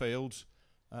 10 fields,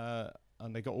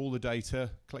 and they got all the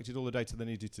data, collected all the data they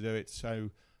needed to do it.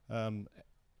 So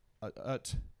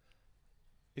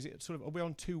is it sort of, are we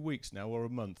on 2 weeks now or a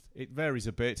month? It varies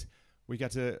a bit. We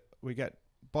get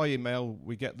by email,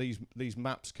 we get these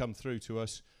maps come through to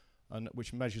us, and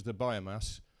which measures the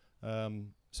biomass.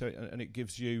 And it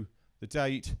gives you the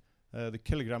date, the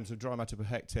kilograms of dry matter per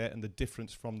hectare, and the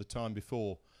difference from the time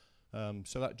before.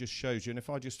 So that just shows you. And if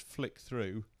I just flick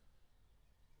through,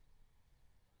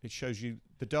 it shows you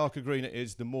the darker green it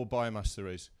is, the more biomass there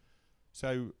is.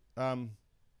 So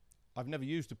I've never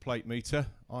used a plate meter.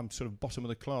 I'm sort of bottom of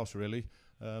the class, really.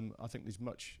 I think there's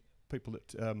people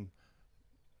that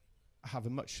have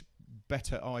a much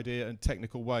better idea and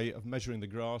technical way of measuring the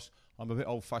grass. I'm a bit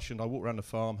old-fashioned. I walk around the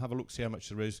farm, have a look, see how much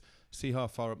there is, see how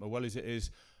far up my wellies it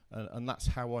is, and that's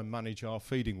how I manage our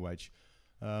feeding wedge.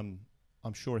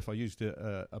 I'm sure if I used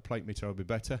a plate meter, I'd be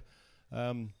better.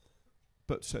 But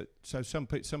but so some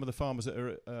of the farmers that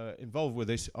are involved with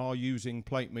this are using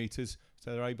plate meters,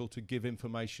 so they're able to give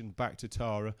information back to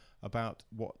Tara about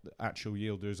what the actual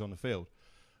yield is on the field.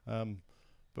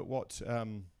 But what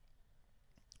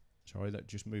sorry,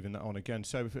 just moving that on again.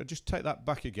 So if I just take that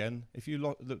back again, if you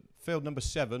look the field number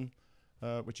 7,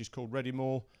 which is called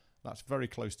Readymore, that's very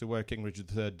close to where King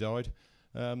Richard III died.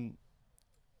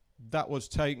 That was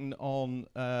taken on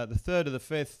the 3rd of the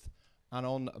 5th, and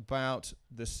on about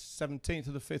the 17th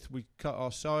of the 5th we cut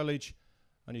our silage,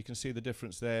 and you can see the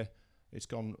difference there. It's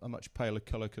gone a much paler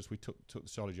colour because we took the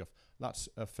silage off. That's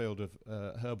a field of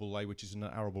herbal lay, which is an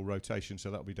arable rotation, so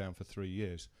that'll be down for 3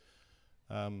 years.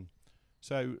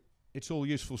 So it's all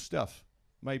useful stuff.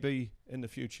 Maybe in the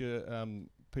future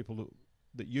people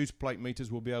that use plate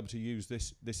meters will be able to use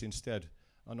this instead.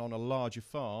 And on a larger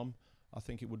farm, I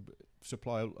think it would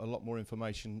supply a lot more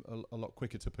information a lot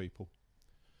quicker to people.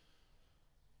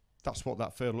 That's what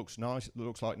that field looks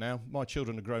like now. My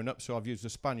children are grown up, so I've used a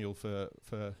spaniel for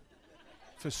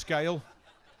scale.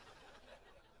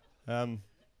 They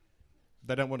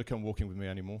don't want to come walking with me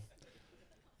anymore.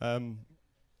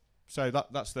 So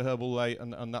that's the herbal lay,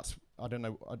 and that's, I don't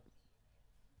know,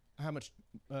 how much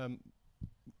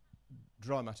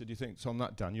dry matter do you think's on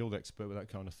that, Dan? You're the expert with that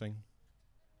kind of thing.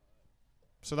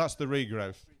 So that's the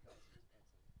regrowth,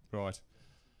 right?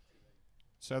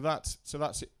 So that's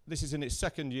it. This is in its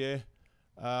 2nd year,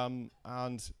 and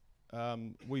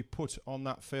we put on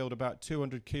that field about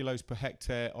 200 kilos per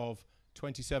hectare of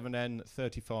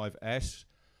 27N35S,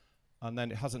 and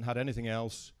then it hasn't had anything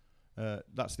else.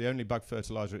 That's the only bag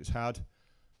fertiliser it's had.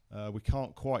 We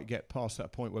can't quite get past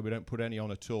that point where we don't put any on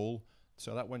at all.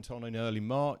 So that went on in early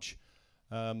March,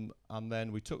 and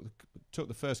then we took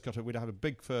the first cut off. We'd have a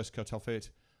big first cut off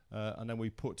it, and then we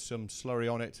put some slurry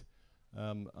on it,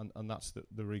 and that's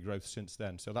the regrowth since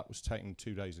then. So that was taken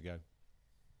 2 days ago.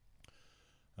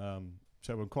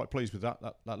 So I'm quite pleased with that.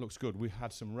 That looks good. We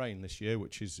had some rain this year,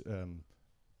 which is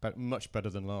much better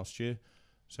than last year.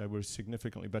 So we're in a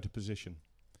significantly better position.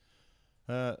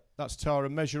 That's Tara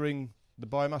measuring the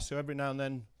biomass. So every now and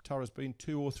then, Tara's been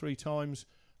 2 or 3 times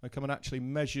and come and actually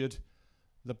measured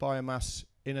the biomass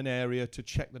in an area to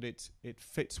check that it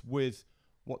fits with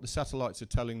what the satellites are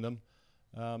telling them.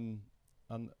 And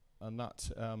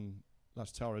that's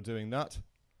Tara doing that.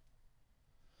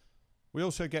 We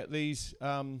also get these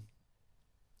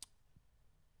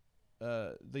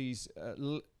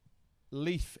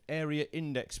leaf area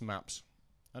index maps,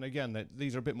 and again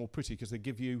these are a bit more pretty because they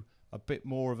give you a bit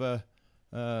more of a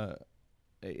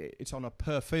it's on a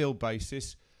per field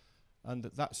basis, and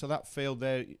that field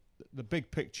there, the big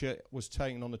picture was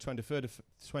taken on the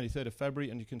 23rd of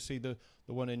February, and you can see the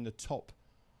one in the top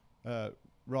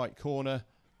right corner.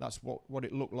 That's what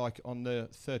it looked like on the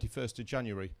 31st of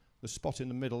January. The spot in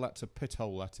the middle, that's a pit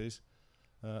hole, that is,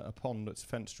 a pond that's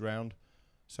fenced round.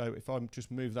 So if I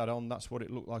just move that on, that's what it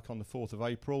looked like on the 4th of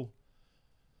April.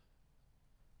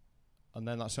 And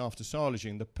then that's after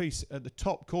silaging. The piece at the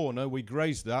top corner, we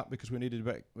grazed that because we needed a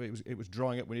bit, it was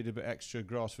drying up, we needed a bit extra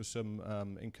grass for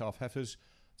some in-calf heifers.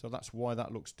 So that's why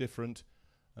that looks different.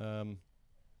 And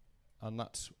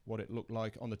that's what it looked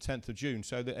like on the 10th of June.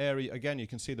 So the area, again, you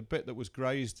can see the bit that was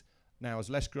grazed now has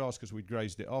less grass because we'd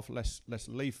grazed it off, less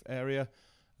leaf area.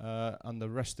 And the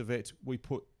rest of it, we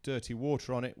put dirty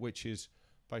water on it, which is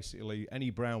basically any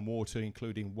brown water,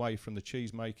 including whey from the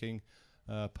cheese making,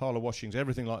 parlour washings,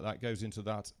 everything like that goes into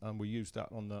that, and we use that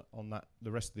on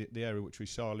the rest of the area which we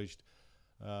silaged.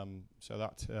 So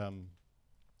that's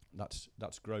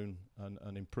grown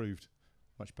and improved,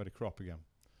 much better crop again.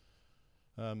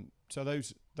 So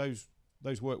those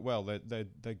work well. They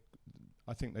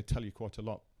I think they tell you quite a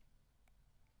lot.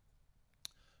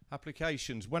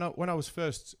 Applications.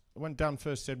 When Dan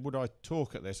first said, would I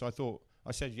talk at this, I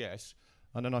said yes,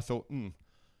 and then I thought,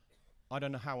 I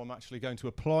don't know how I'm actually going to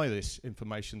apply this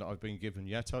information that I've been given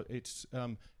yet. It's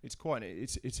in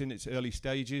its early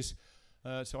stages,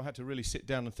 so I had to really sit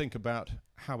down and think about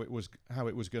how it was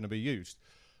going to be used.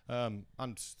 And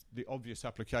the obvious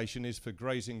application is for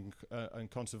grazing and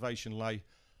conservation lay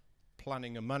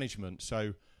planning and management.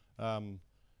 So,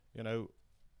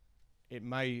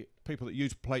 people that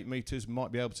use plate meters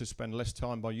might be able to spend less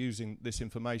time by using this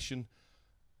information.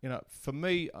 For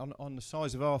me, on the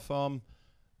size of our farm,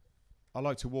 I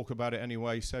like to walk about it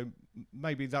anyway, so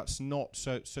maybe that's not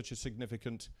such a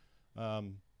significant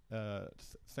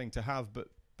thing to have,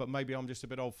 but maybe I'm just a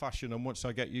bit old-fashioned, and once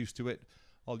I get used to it,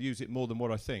 I'll use it more than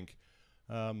what I think.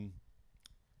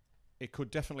 It could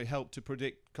definitely help to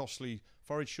predict costly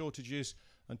forage shortages,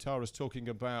 and Tara's talking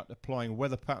about applying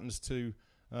weather patterns to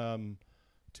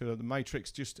the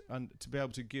matrix, and to be able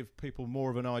to give people more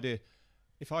of an idea.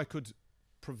 If I could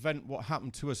prevent what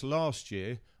happened to us last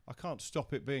year. I can't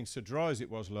stop it being so dry as it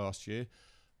was last year,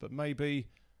 but maybe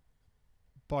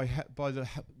by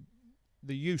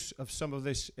the use of some of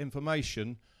this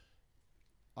information,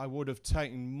 I would have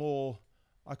taken more.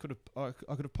 I could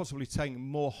have possibly taken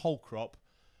more whole crop,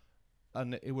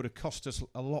 and it would have cost us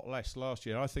a lot less last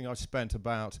year. I think I spent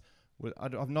about,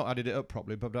 I've not added it up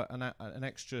properly, but an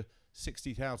extra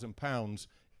 £60,000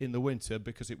 in the winter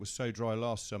because it was so dry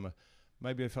last summer.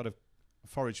 Maybe if I'd have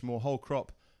foraged more whole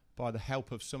crop, by the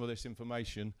help of some of this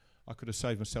information, I could have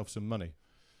saved myself some money.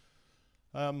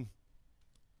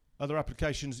 Other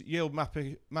applications: yield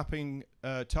mapping,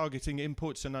 targeting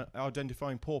inputs and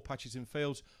identifying poor patches in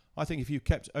fields. I think if you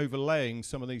kept overlaying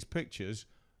some of these pictures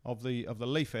of the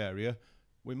leaf area,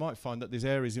 we might find that there's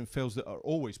areas in fields that are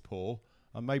always poor,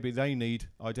 and maybe they need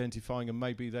identifying, and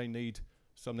maybe they need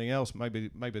something else. Maybe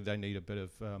they need a bit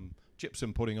of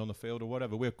gypsum putting on the field or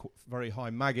whatever. We're very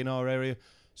high mag in our area,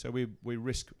 so we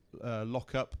risk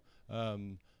lock up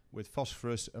with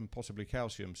phosphorus and possibly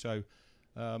calcium. So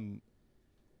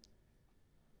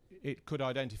it could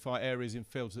identify areas in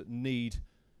fields that need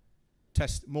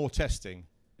more testing.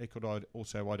 It could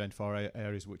also identify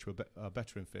areas which were are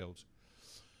better in fields.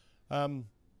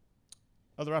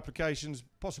 Other applications,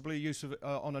 possibly use of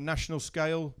on a national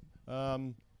scale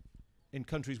in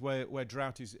countries where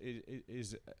drought is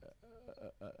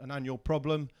an annual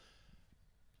problem.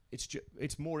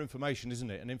 It's more information, isn't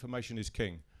it? And information is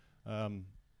king.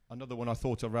 Another one I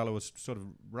thought of, Rala, was sort of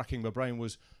racking my brain,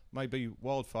 was maybe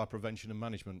wildfire prevention and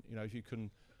management. You know, if you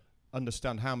can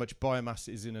understand how much biomass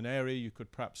is in an area, you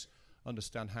could perhaps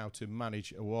understand how to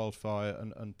manage a wildfire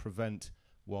and prevent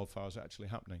wildfires actually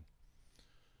happening.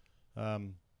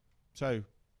 So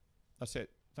that's it.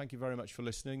 Thank you very much for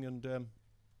listening, and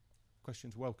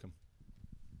questions welcome.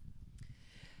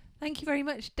 Thank you very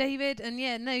much, David. And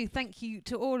thank you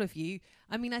to all of you.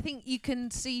 I mean, I think you can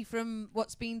see from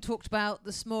what's been talked about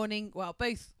this morning, well,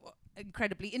 both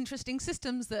incredibly interesting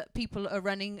systems that people are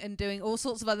running and doing all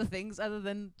sorts of other things other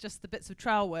than just the bits of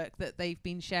trial work that they've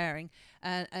been sharing,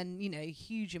 and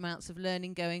huge amounts of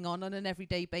learning going on an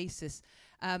everyday basis.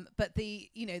 But the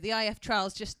IF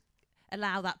trials just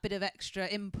allow that bit of extra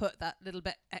input, that little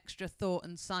bit extra thought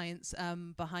and science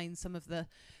behind some of the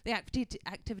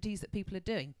activities that people are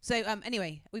doing. So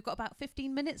anyway, we've got about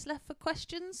 15 minutes left for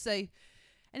questions. So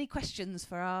any questions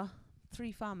for our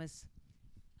three farmers?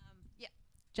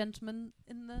 Gentleman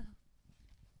in the...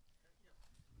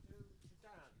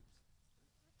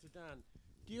 To Dan,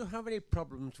 do you have any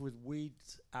problems with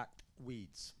weeds at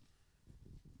weeds?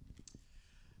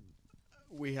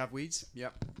 We have weeds, yeah.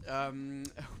 The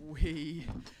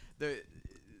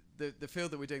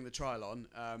field that we're doing the trial on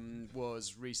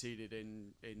was reseeded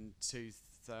in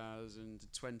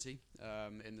 2020,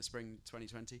 in the spring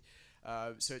 2020.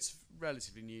 So it's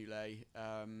relatively new lay,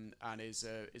 and is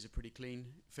a pretty clean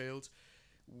field.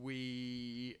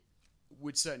 We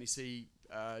would certainly see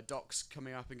docks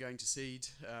coming up and going to seed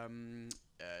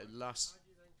last.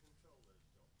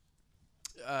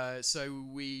 So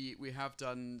we have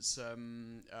done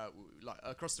some like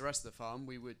across the rest of the farm.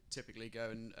 We would typically go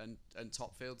and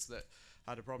top fields that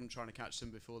had a problem trying to catch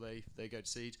them before they go to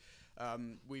seed.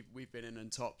 We've been in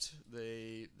and topped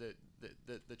the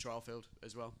trial field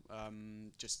as well,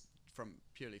 just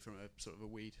purely from a sort of a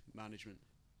weed management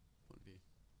point of view.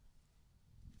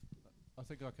 I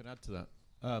think I can add to that.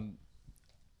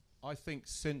 I think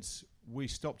since we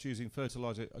stopped using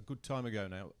fertiliser a good time ago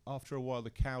now, after a while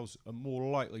the cows are more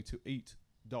likely to eat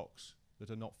docks that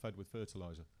are not fed with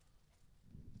fertiliser.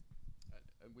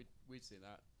 And we'd seen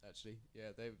that actually.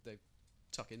 Yeah, they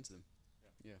tuck into them.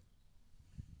 Yeah.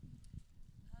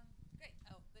 Great.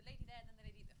 Oh, the lady there and then the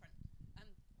lady at the front.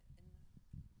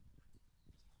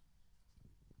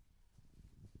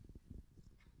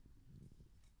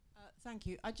 Thank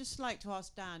you. I'd just like to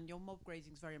ask Dan, your mob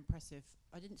grazing is very impressive.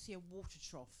 I didn't see a water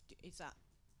trough. Is that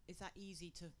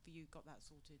easy for you? Got that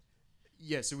sorted?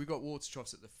 Yeah, so we've got water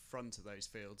troughs at the front of those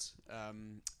fields,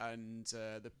 and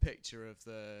the picture of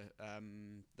the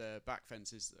back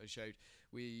fences that I showed,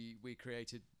 we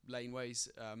created laneways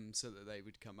so that they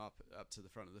would come up to the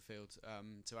front of the field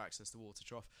to access the water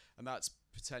trough, and that's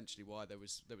potentially why there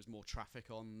was more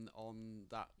traffic on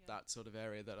that sort of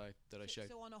area that I showed.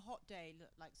 So on a hot day,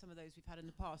 like some of those we've had in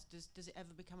the past, does it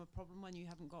ever become a problem when you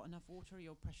haven't got enough water, or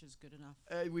your pressure's good enough?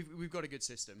 We've got a good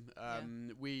system.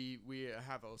 We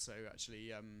have also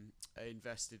actually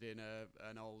invested in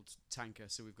an old tanker,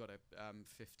 so we've got a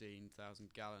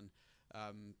 15,000 gallon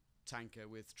tanker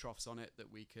with troughs on it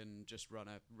that we can just run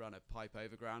a pipe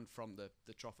overground from the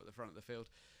trough at the front of the field.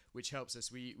 which helps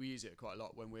us. We use it quite a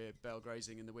lot when we're bale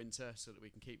grazing in the winter, so that we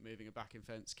can keep moving a backing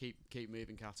fence, keep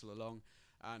moving cattle along.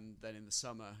 And then in the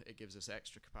summer, it gives us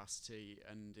extra capacity.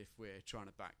 And if we're trying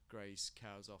to back graze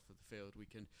cows off of the field, we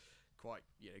can quite,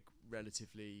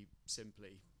 relatively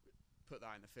simply put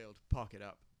that in the field, park it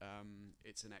up.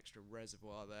 It's an extra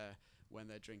reservoir there when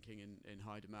they're drinking in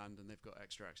high demand, and they've got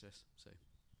extra access. So.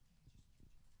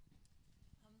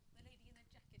 The lady in the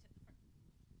jacket at the front.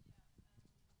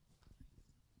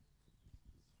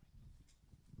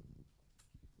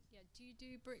 Yeah, do you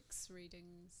do bricks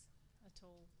readings at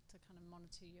all to kind of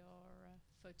monitor your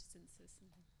photosynthesis? And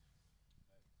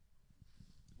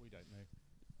We don't know.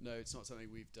 No, it's not something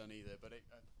we've done either, but I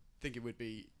think it would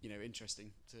be,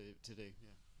 interesting to do. Yeah.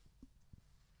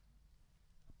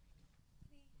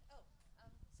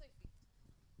 Sophie.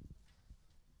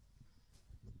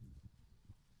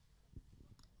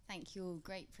 Thank you all,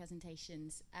 great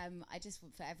presentations. I just,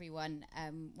 for everyone,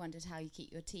 wondered how you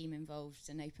keep your team involved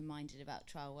and open-minded about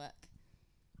trial work.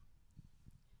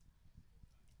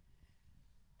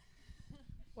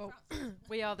 Well,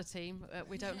 we are the team.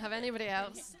 We don't have anybody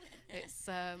else. It's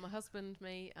my husband,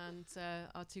 me, and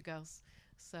our 2 girls.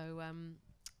 So,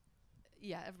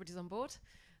 everybody's on board.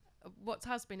 What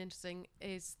has been interesting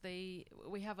is we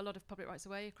have a lot of public rights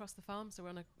of way across the farm, so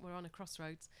we're on a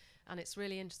crossroads, and it's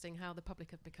really interesting how the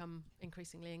public have become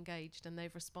increasingly engaged, and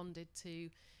they've responded to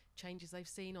changes they've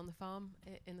seen on the farm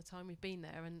in the time we've been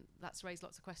there, and that's raised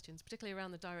lots of questions, particularly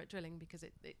around the direct drilling, because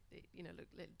it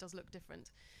does look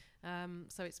different.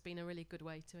 So it's been a really good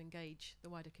way to engage the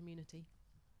wider community.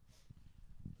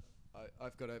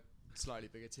 I've got a slightly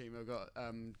bigger team. I've got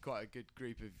quite a good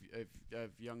group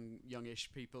of youngish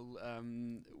people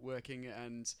working,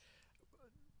 and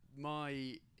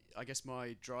I guess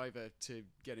my driver to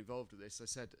get involved with this, I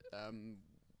said,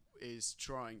 is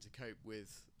trying to cope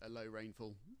with a low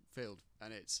rainfall field,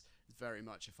 and it's very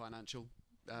much a financial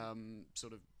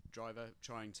sort of driver,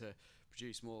 trying to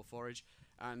produce more forage.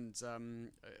 And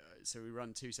so we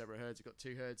run 2 separate herds. We've got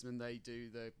 2 herdsmen. They do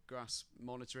the grass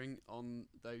monitoring on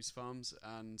those farms,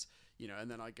 and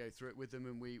and then I go through it with them,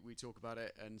 and we talk about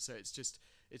it. And so it's just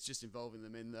involving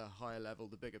them in the higher level,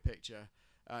 the bigger picture.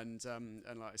 And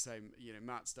like I say,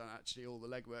 Matt's done actually all the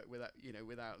legwork without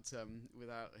him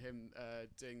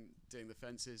doing the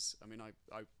fences. I mean, I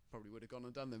probably would have gone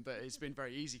and done them, but it's been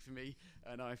very easy for me,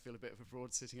 and I feel a bit of a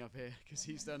fraud sitting up here because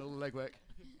he's done all the legwork.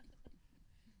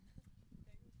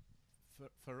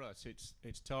 For us,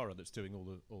 it's Tara that's doing all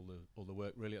the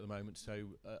work really at the moment.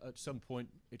 So at some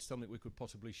point, it's something we could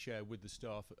possibly share with the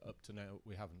staff. Up to now,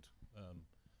 we haven't.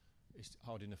 It's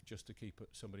hard enough just to keep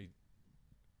somebody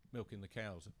milking the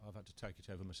cows. I've had to take it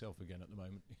over myself again at the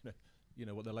moment. You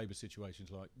know what the labour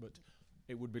situation's like. But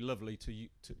it would be lovely to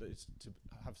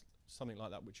have something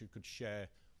like that which you could share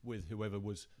with whoever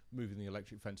was moving the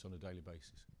electric fence on a daily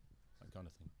basis. That kind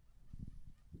of thing.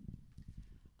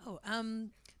 Oh,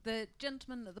 the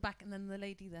gentleman at the back and then the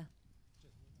lady there.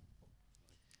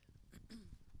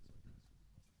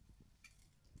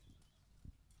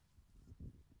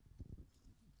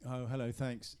 Oh, hello,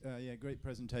 thanks. Yeah, great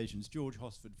presentations. George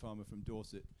Hosford, farmer from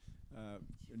Dorset, a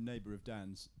neighbour of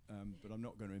Dan's, but I'm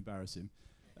not going to embarrass him.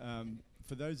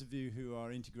 For those of you who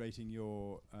are integrating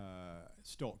your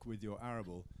stock with your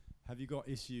arable, have you got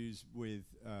issues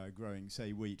with growing,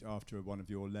 say, wheat after one of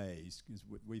your lays? Because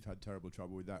we've had terrible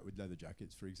trouble with that with leather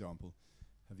jackets, for example.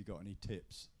 Have you got any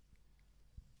tips?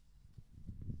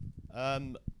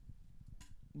 No,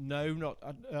 not.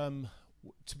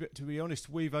 To be honest,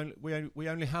 we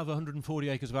only have 140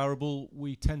 acres of arable.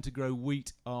 We tend to grow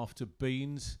wheat after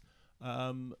beans.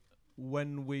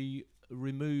 When we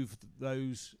remove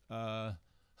those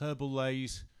herbal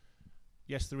lays,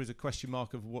 yes, there is a question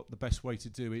mark of what the best way to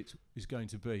do it is going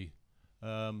to be.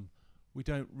 We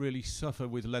don't really suffer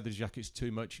with leather jackets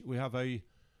too much. We have a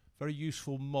very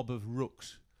useful mob of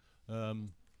rooks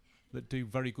that do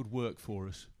very good work for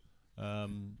us.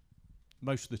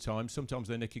 Most of the time. Sometimes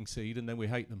they're nicking seed and then we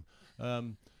hate them.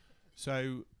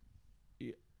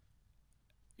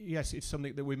 Yes, it's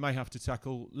something that we may have to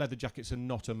tackle. Leather jackets are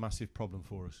not a massive problem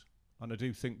for us. And I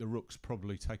do think the rooks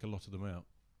probably take a lot of them out.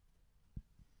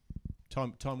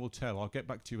 Time will tell. I'll get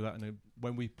back to you with that. And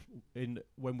when we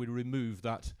remove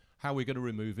that, how we're going to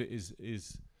remove it is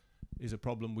a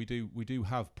problem. We do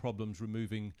have problems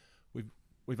removing.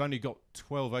 We've only got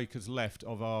 12 acres left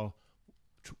of our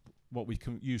what we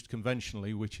used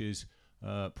conventionally, which is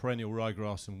perennial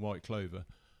ryegrass and white clover.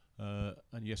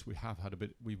 And yes, we have had a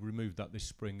bit. We've removed that this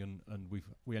spring, and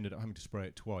we ended up having to spray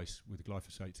it twice with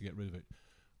glyphosate to get rid of it,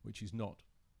 which is not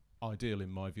ideal in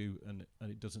my view, and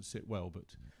it doesn't sit well.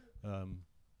 But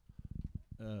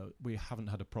we haven't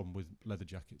had a problem with leather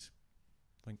jackets.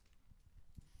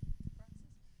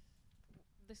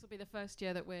 This will be the first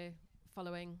year that we're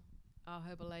following our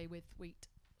herbal ley with wheat,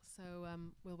 so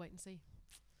we'll wait and see.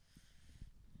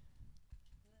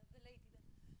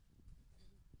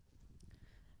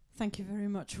 Thank you very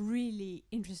much. Really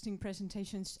interesting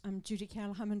presentations. I'm Judy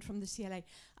Carroll-Hammond from the CLA.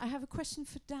 I have a question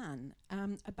for Dan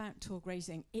about tall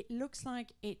grazing. It looks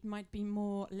like it might be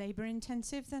more labour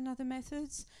intensive than other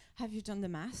methods. Have you done the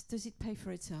math? Does it pay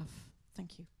for itself?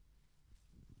 Thank you.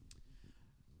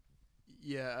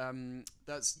 Yeah,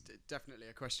 that's definitely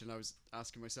a question I was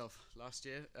asking myself last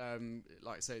year.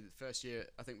 Like I say, the first year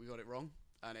I think we got it wrong,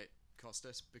 and it cost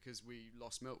us because we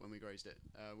lost milk when we grazed it.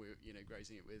 We were,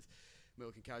 grazing it with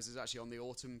milking cows. It was actually on the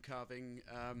autumn calving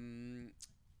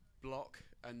block,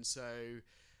 and so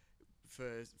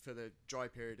for the dry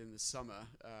period in the summer,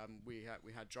 we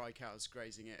had dry cows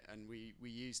grazing it, and we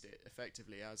used it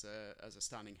effectively as a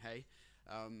standing hay,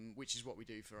 which is what we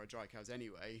do for our dry cows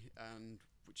anyway, and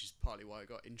which is partly why I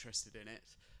got interested in it,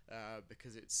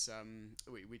 because it's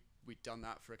we'd done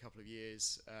that for a couple of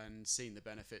years and seen the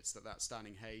benefits that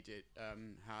standing hay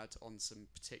had on some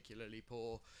particularly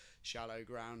poor shallow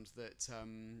ground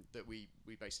that we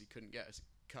basically couldn't get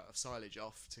a cut of silage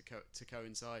off to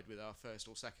coincide with our first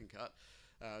or second cut.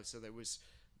 So there was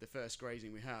the first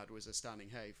grazing we had was a standing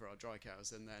hay for our dry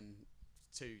cows, and then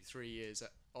 2-3 years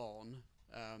on,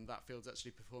 that field's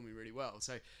actually performing really well.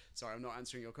 So sorry, I'm not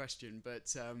answering your question,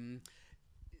 but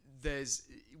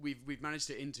we've managed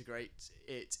to integrate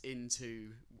it into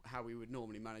how we would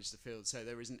normally manage the field, so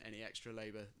there isn't any extra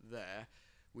labour there.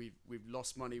 We've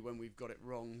lost money when we've got it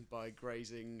wrong by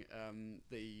grazing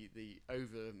the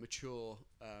over mature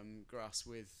grass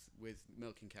with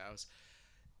milking cows.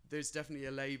 There's definitely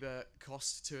a labour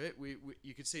cost to it.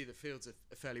 You could see the fields are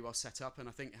fairly well set up, and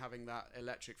I think having that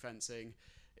electric fencing,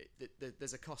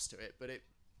 there's a cost to it. But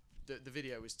the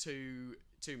video was two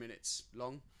minutes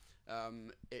long.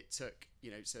 It took,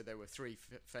 so there were 3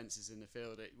 fences in the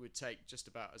field. It would take just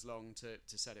about as long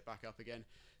to set it back up again.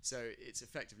 So it's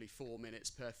effectively 4 minutes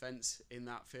per fence in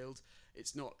that field.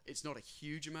 It's not a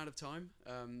huge amount of time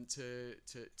to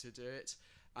do it,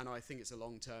 and I think it's a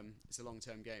long term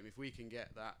game. If we can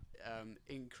get that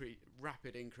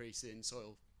rapid increase in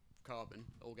soil carbon,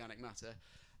 organic matter,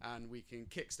 and we can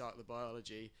kickstart the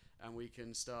biology, and we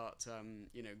can start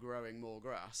growing more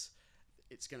grass,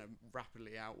 it's going to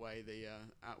rapidly outweigh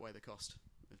the cost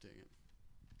of doing it.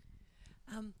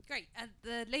 Great.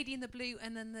 The lady in the blue,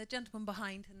 and then the gentleman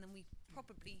behind, and then we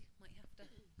probably might have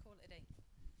to call it a day.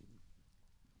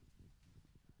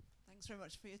 Thanks very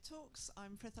much for your talks.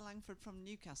 I'm Pritha Langford from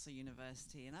Newcastle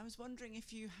University, and I was wondering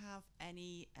if you have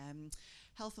any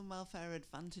health and welfare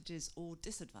advantages or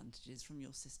disadvantages from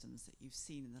your systems that you've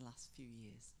seen in the last few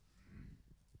years.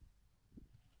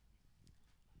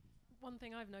 One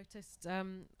thing I've noticed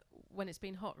when it's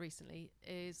been hot recently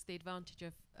is the advantage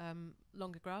of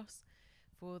longer grass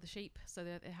for the sheep, so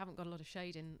that they haven't got a lot of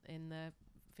shade in the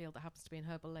field that happens to be in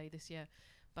herbal ley this year.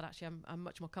 But actually I'm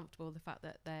much more comfortable with the fact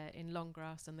that they're in long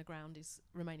grass and the ground is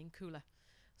remaining cooler.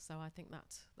 So I think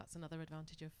that's another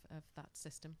advantage of that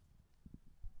system.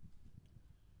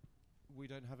 We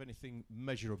don't have anything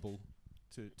measurable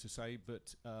to say,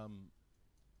 but I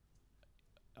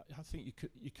think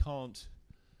you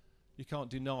can't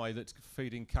deny that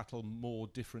feeding cattle more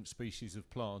different species of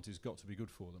plant has got to be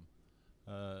good for them.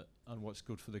 And what's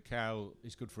good for the cow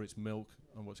is good for its milk,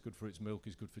 and what's good for its milk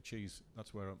is good for cheese.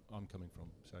 That's where I'm coming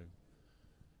from. So,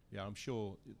 yeah, I'm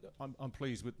sure. I'm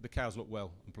pleased with the cows. Look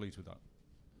well. I'm pleased with that.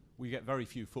 We get very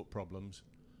few foot problems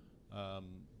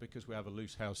because we have a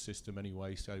loose house system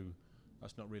anyway, so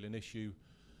that's not really an issue.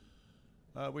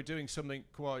 We're doing something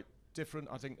quite different.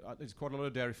 I think there's quite a lot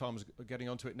of dairy farmers getting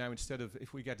onto it now. Instead of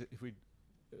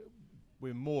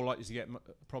we're more likely to get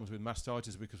problems with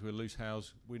mastitis because we're loose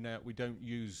house. We don't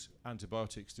use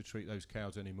antibiotics to treat those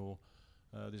cows anymore.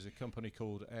 There's a company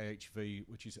called AHV,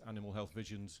 which is Animal Health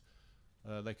Visions.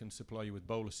 They can supply you with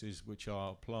boluses, which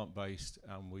are plant-based,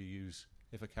 and we use,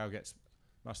 if a cow gets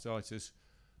mastitis,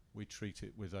 we treat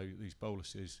it with these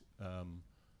boluses,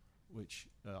 which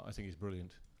I think is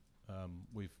brilliant.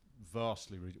 We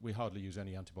hardly use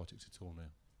any antibiotics at all now.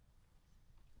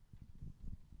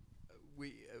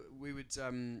 We would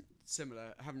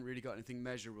similar. Haven't really got anything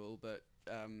measurable, but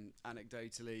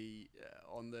anecdotally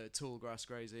on the tall grass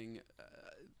grazing,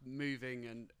 moving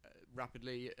and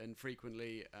rapidly and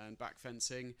frequently and back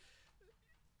fencing,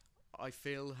 I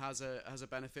feel has a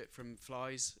benefit from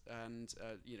flies and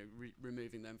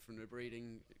removing them from the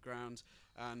breeding ground,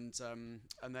 and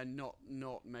then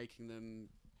not making them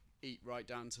eat right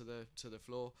down to the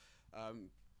floor.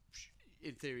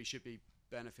 In theory, should be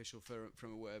beneficial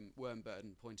from a worm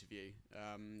burden point of view.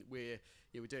 We're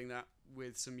doing that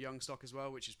with some young stock as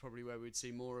well, which is probably where we'd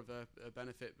see more of a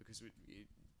benefit, because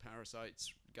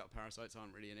gut parasites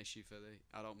aren't really an issue for the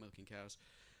adult milking cows.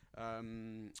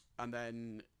 And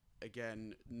then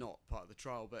again, not part of the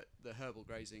trial, but the herbal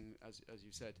grazing, as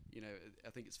you said, I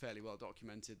think it's fairly well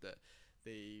documented that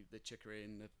the chicory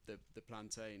and the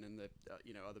plantain and the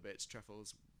other bits,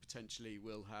 trefoils, potentially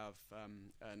will have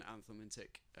an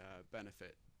anthelmintic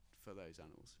benefit for those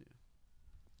animals.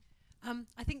 Yeah.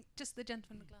 I think just the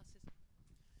gentleman with glasses.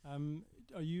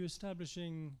 Are you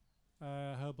establishing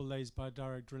herbal lays by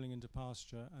direct drilling into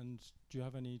pasture, and do you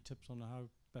have any tips on how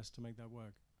best to make that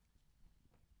work?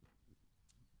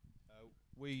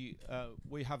 We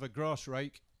have a grass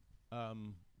rake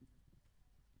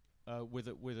with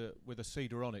a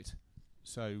seeder on it,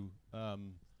 so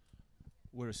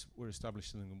we're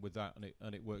establishing them with that,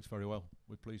 and it works very well.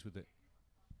 We're pleased with it,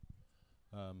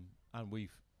 and we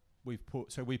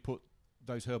put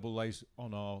those herbal lays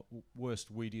on our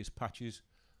worst, weediest patches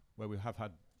where we have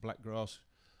had black grass.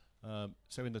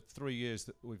 So in the 3 years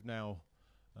that we've now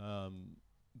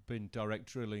been direct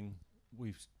drilling,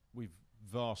 we've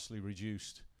vastly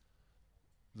reduced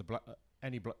the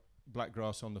black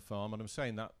grass on the farm, and I'm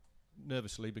saying that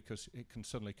nervously because it can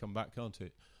suddenly come back, can't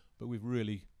it? But we've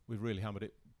really hammered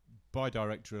it by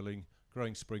direct drilling,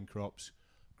 growing spring crops,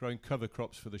 growing cover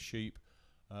crops for the sheep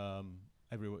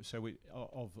everywhere. So we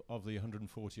of the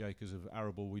 140 acres of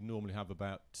arable, we normally have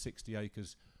about 60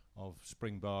 acres of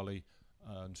spring barley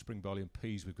and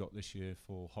peas we've got this year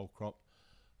for whole crop,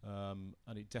 and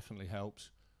it definitely helps.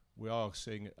 We are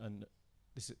seeing, and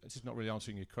this is not really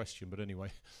answering your question, but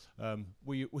anyway,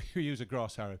 we use a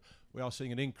grass harrow. We are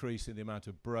seeing an increase in the amount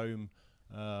of brome,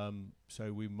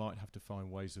 so we might have to find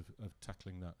ways of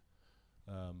tackling that.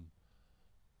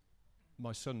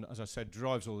 My son, as I said,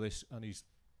 drives all this, and he's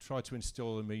tried to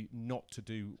instill in me not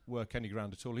to work any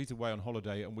ground at all. He's away on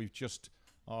holiday, and we've just,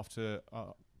 after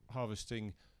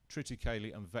harvesting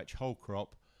triticale and vetch whole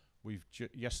crop, we've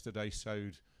yesterday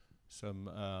sowed some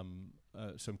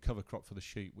cover crop for the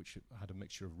sheep, which had a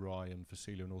mixture of rye and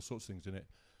phacelia and all sorts of things in it.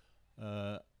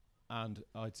 And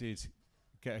I did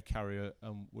get a carrier,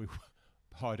 and we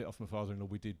hired it off my father-in-law.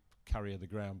 We did carrier the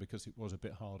ground because it was a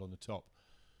bit hard on the top.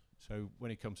 So when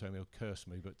he comes home, he'll curse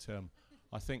me. But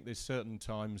I think there's certain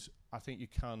times, I think you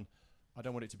can, I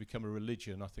don't want it to become a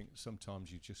religion. I think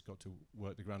sometimes you've just got to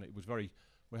work the ground. It was we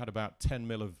had about 10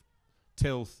 mil of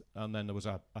tilth, and then there was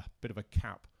a bit of a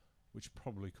cap, which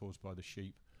probably caused by the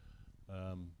sheep.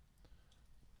 And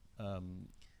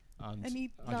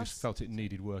I just felt it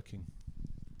needed working.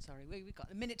 Sorry, we've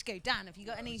got a minute to go. Dan, have you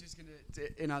got any? I was just going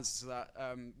to, in answer to that,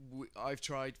 I've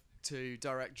tried to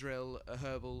direct drill a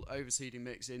herbal overseeding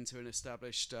mix into an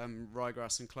established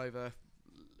ryegrass and clover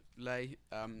lay.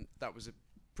 That was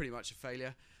pretty much a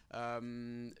failure.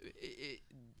 It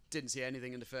didn't see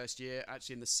anything in the first year.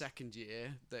 Actually, in the second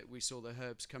year, that we saw the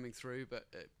herbs coming through, but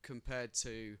compared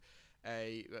to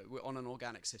we're on an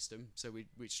organic system, so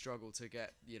we struggle to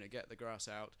get the grass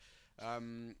out.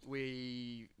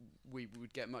 We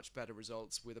would get much better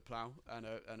results with a plough and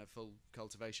a full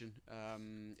cultivation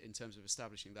in terms of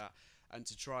establishing that. And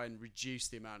to try and reduce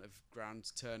the amount of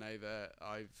ground turnover,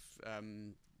 I've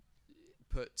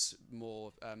put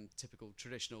more typical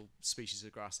traditional species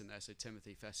of grass in there, so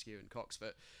timothy, fescue and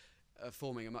cocksfoot,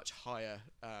 forming a much higher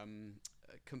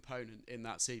component in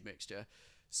that seed mixture,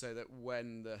 so that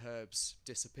when the herbs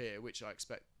disappear, which I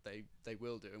expect they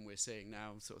will do, and we're seeing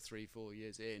now sort of 3-4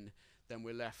 years in, then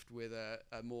we're left with a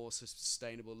more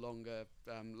sustainable, longer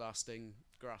lasting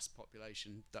grass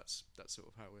population. That's sort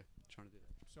of how we're trying to do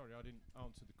that. Sorry, I didn't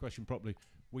answer the question properly.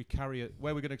 We carry it,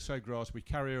 where we're going to sow grass, we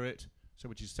carrier it, so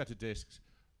which is a set of discs,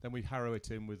 then we harrow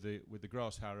it in with the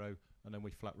grass harrow, and then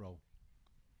we flat roll.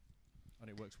 And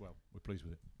it works well. We're pleased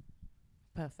with it.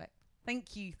 Perfect.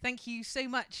 Thank you so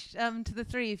much to the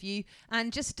three of you.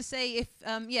 And just to say, if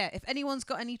anyone's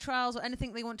got any trials or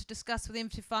anything they want to discuss with the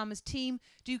Innovative Farmers team,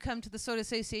 do come to the Soil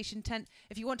Association tent.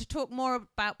 If you want to talk more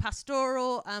about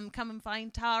pastoral, come and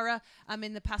find Tara. I'm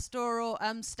in the pastoral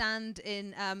stand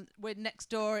we're next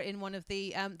door in one of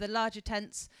the larger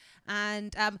tents.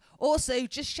 And also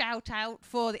just shout out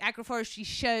for the agroforestry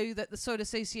show that the Soil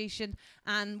Association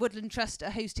and Woodland Trust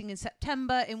are hosting in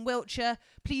September in Wiltshire.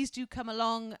 Please do come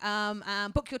along,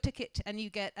 book your ticket, and you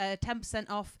get 10%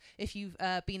 off if you've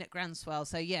been at Groundswell.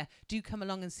 So yeah, do come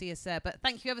along and see us there. But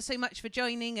thank you ever so much for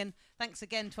joining, and thanks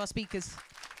again to our speakers.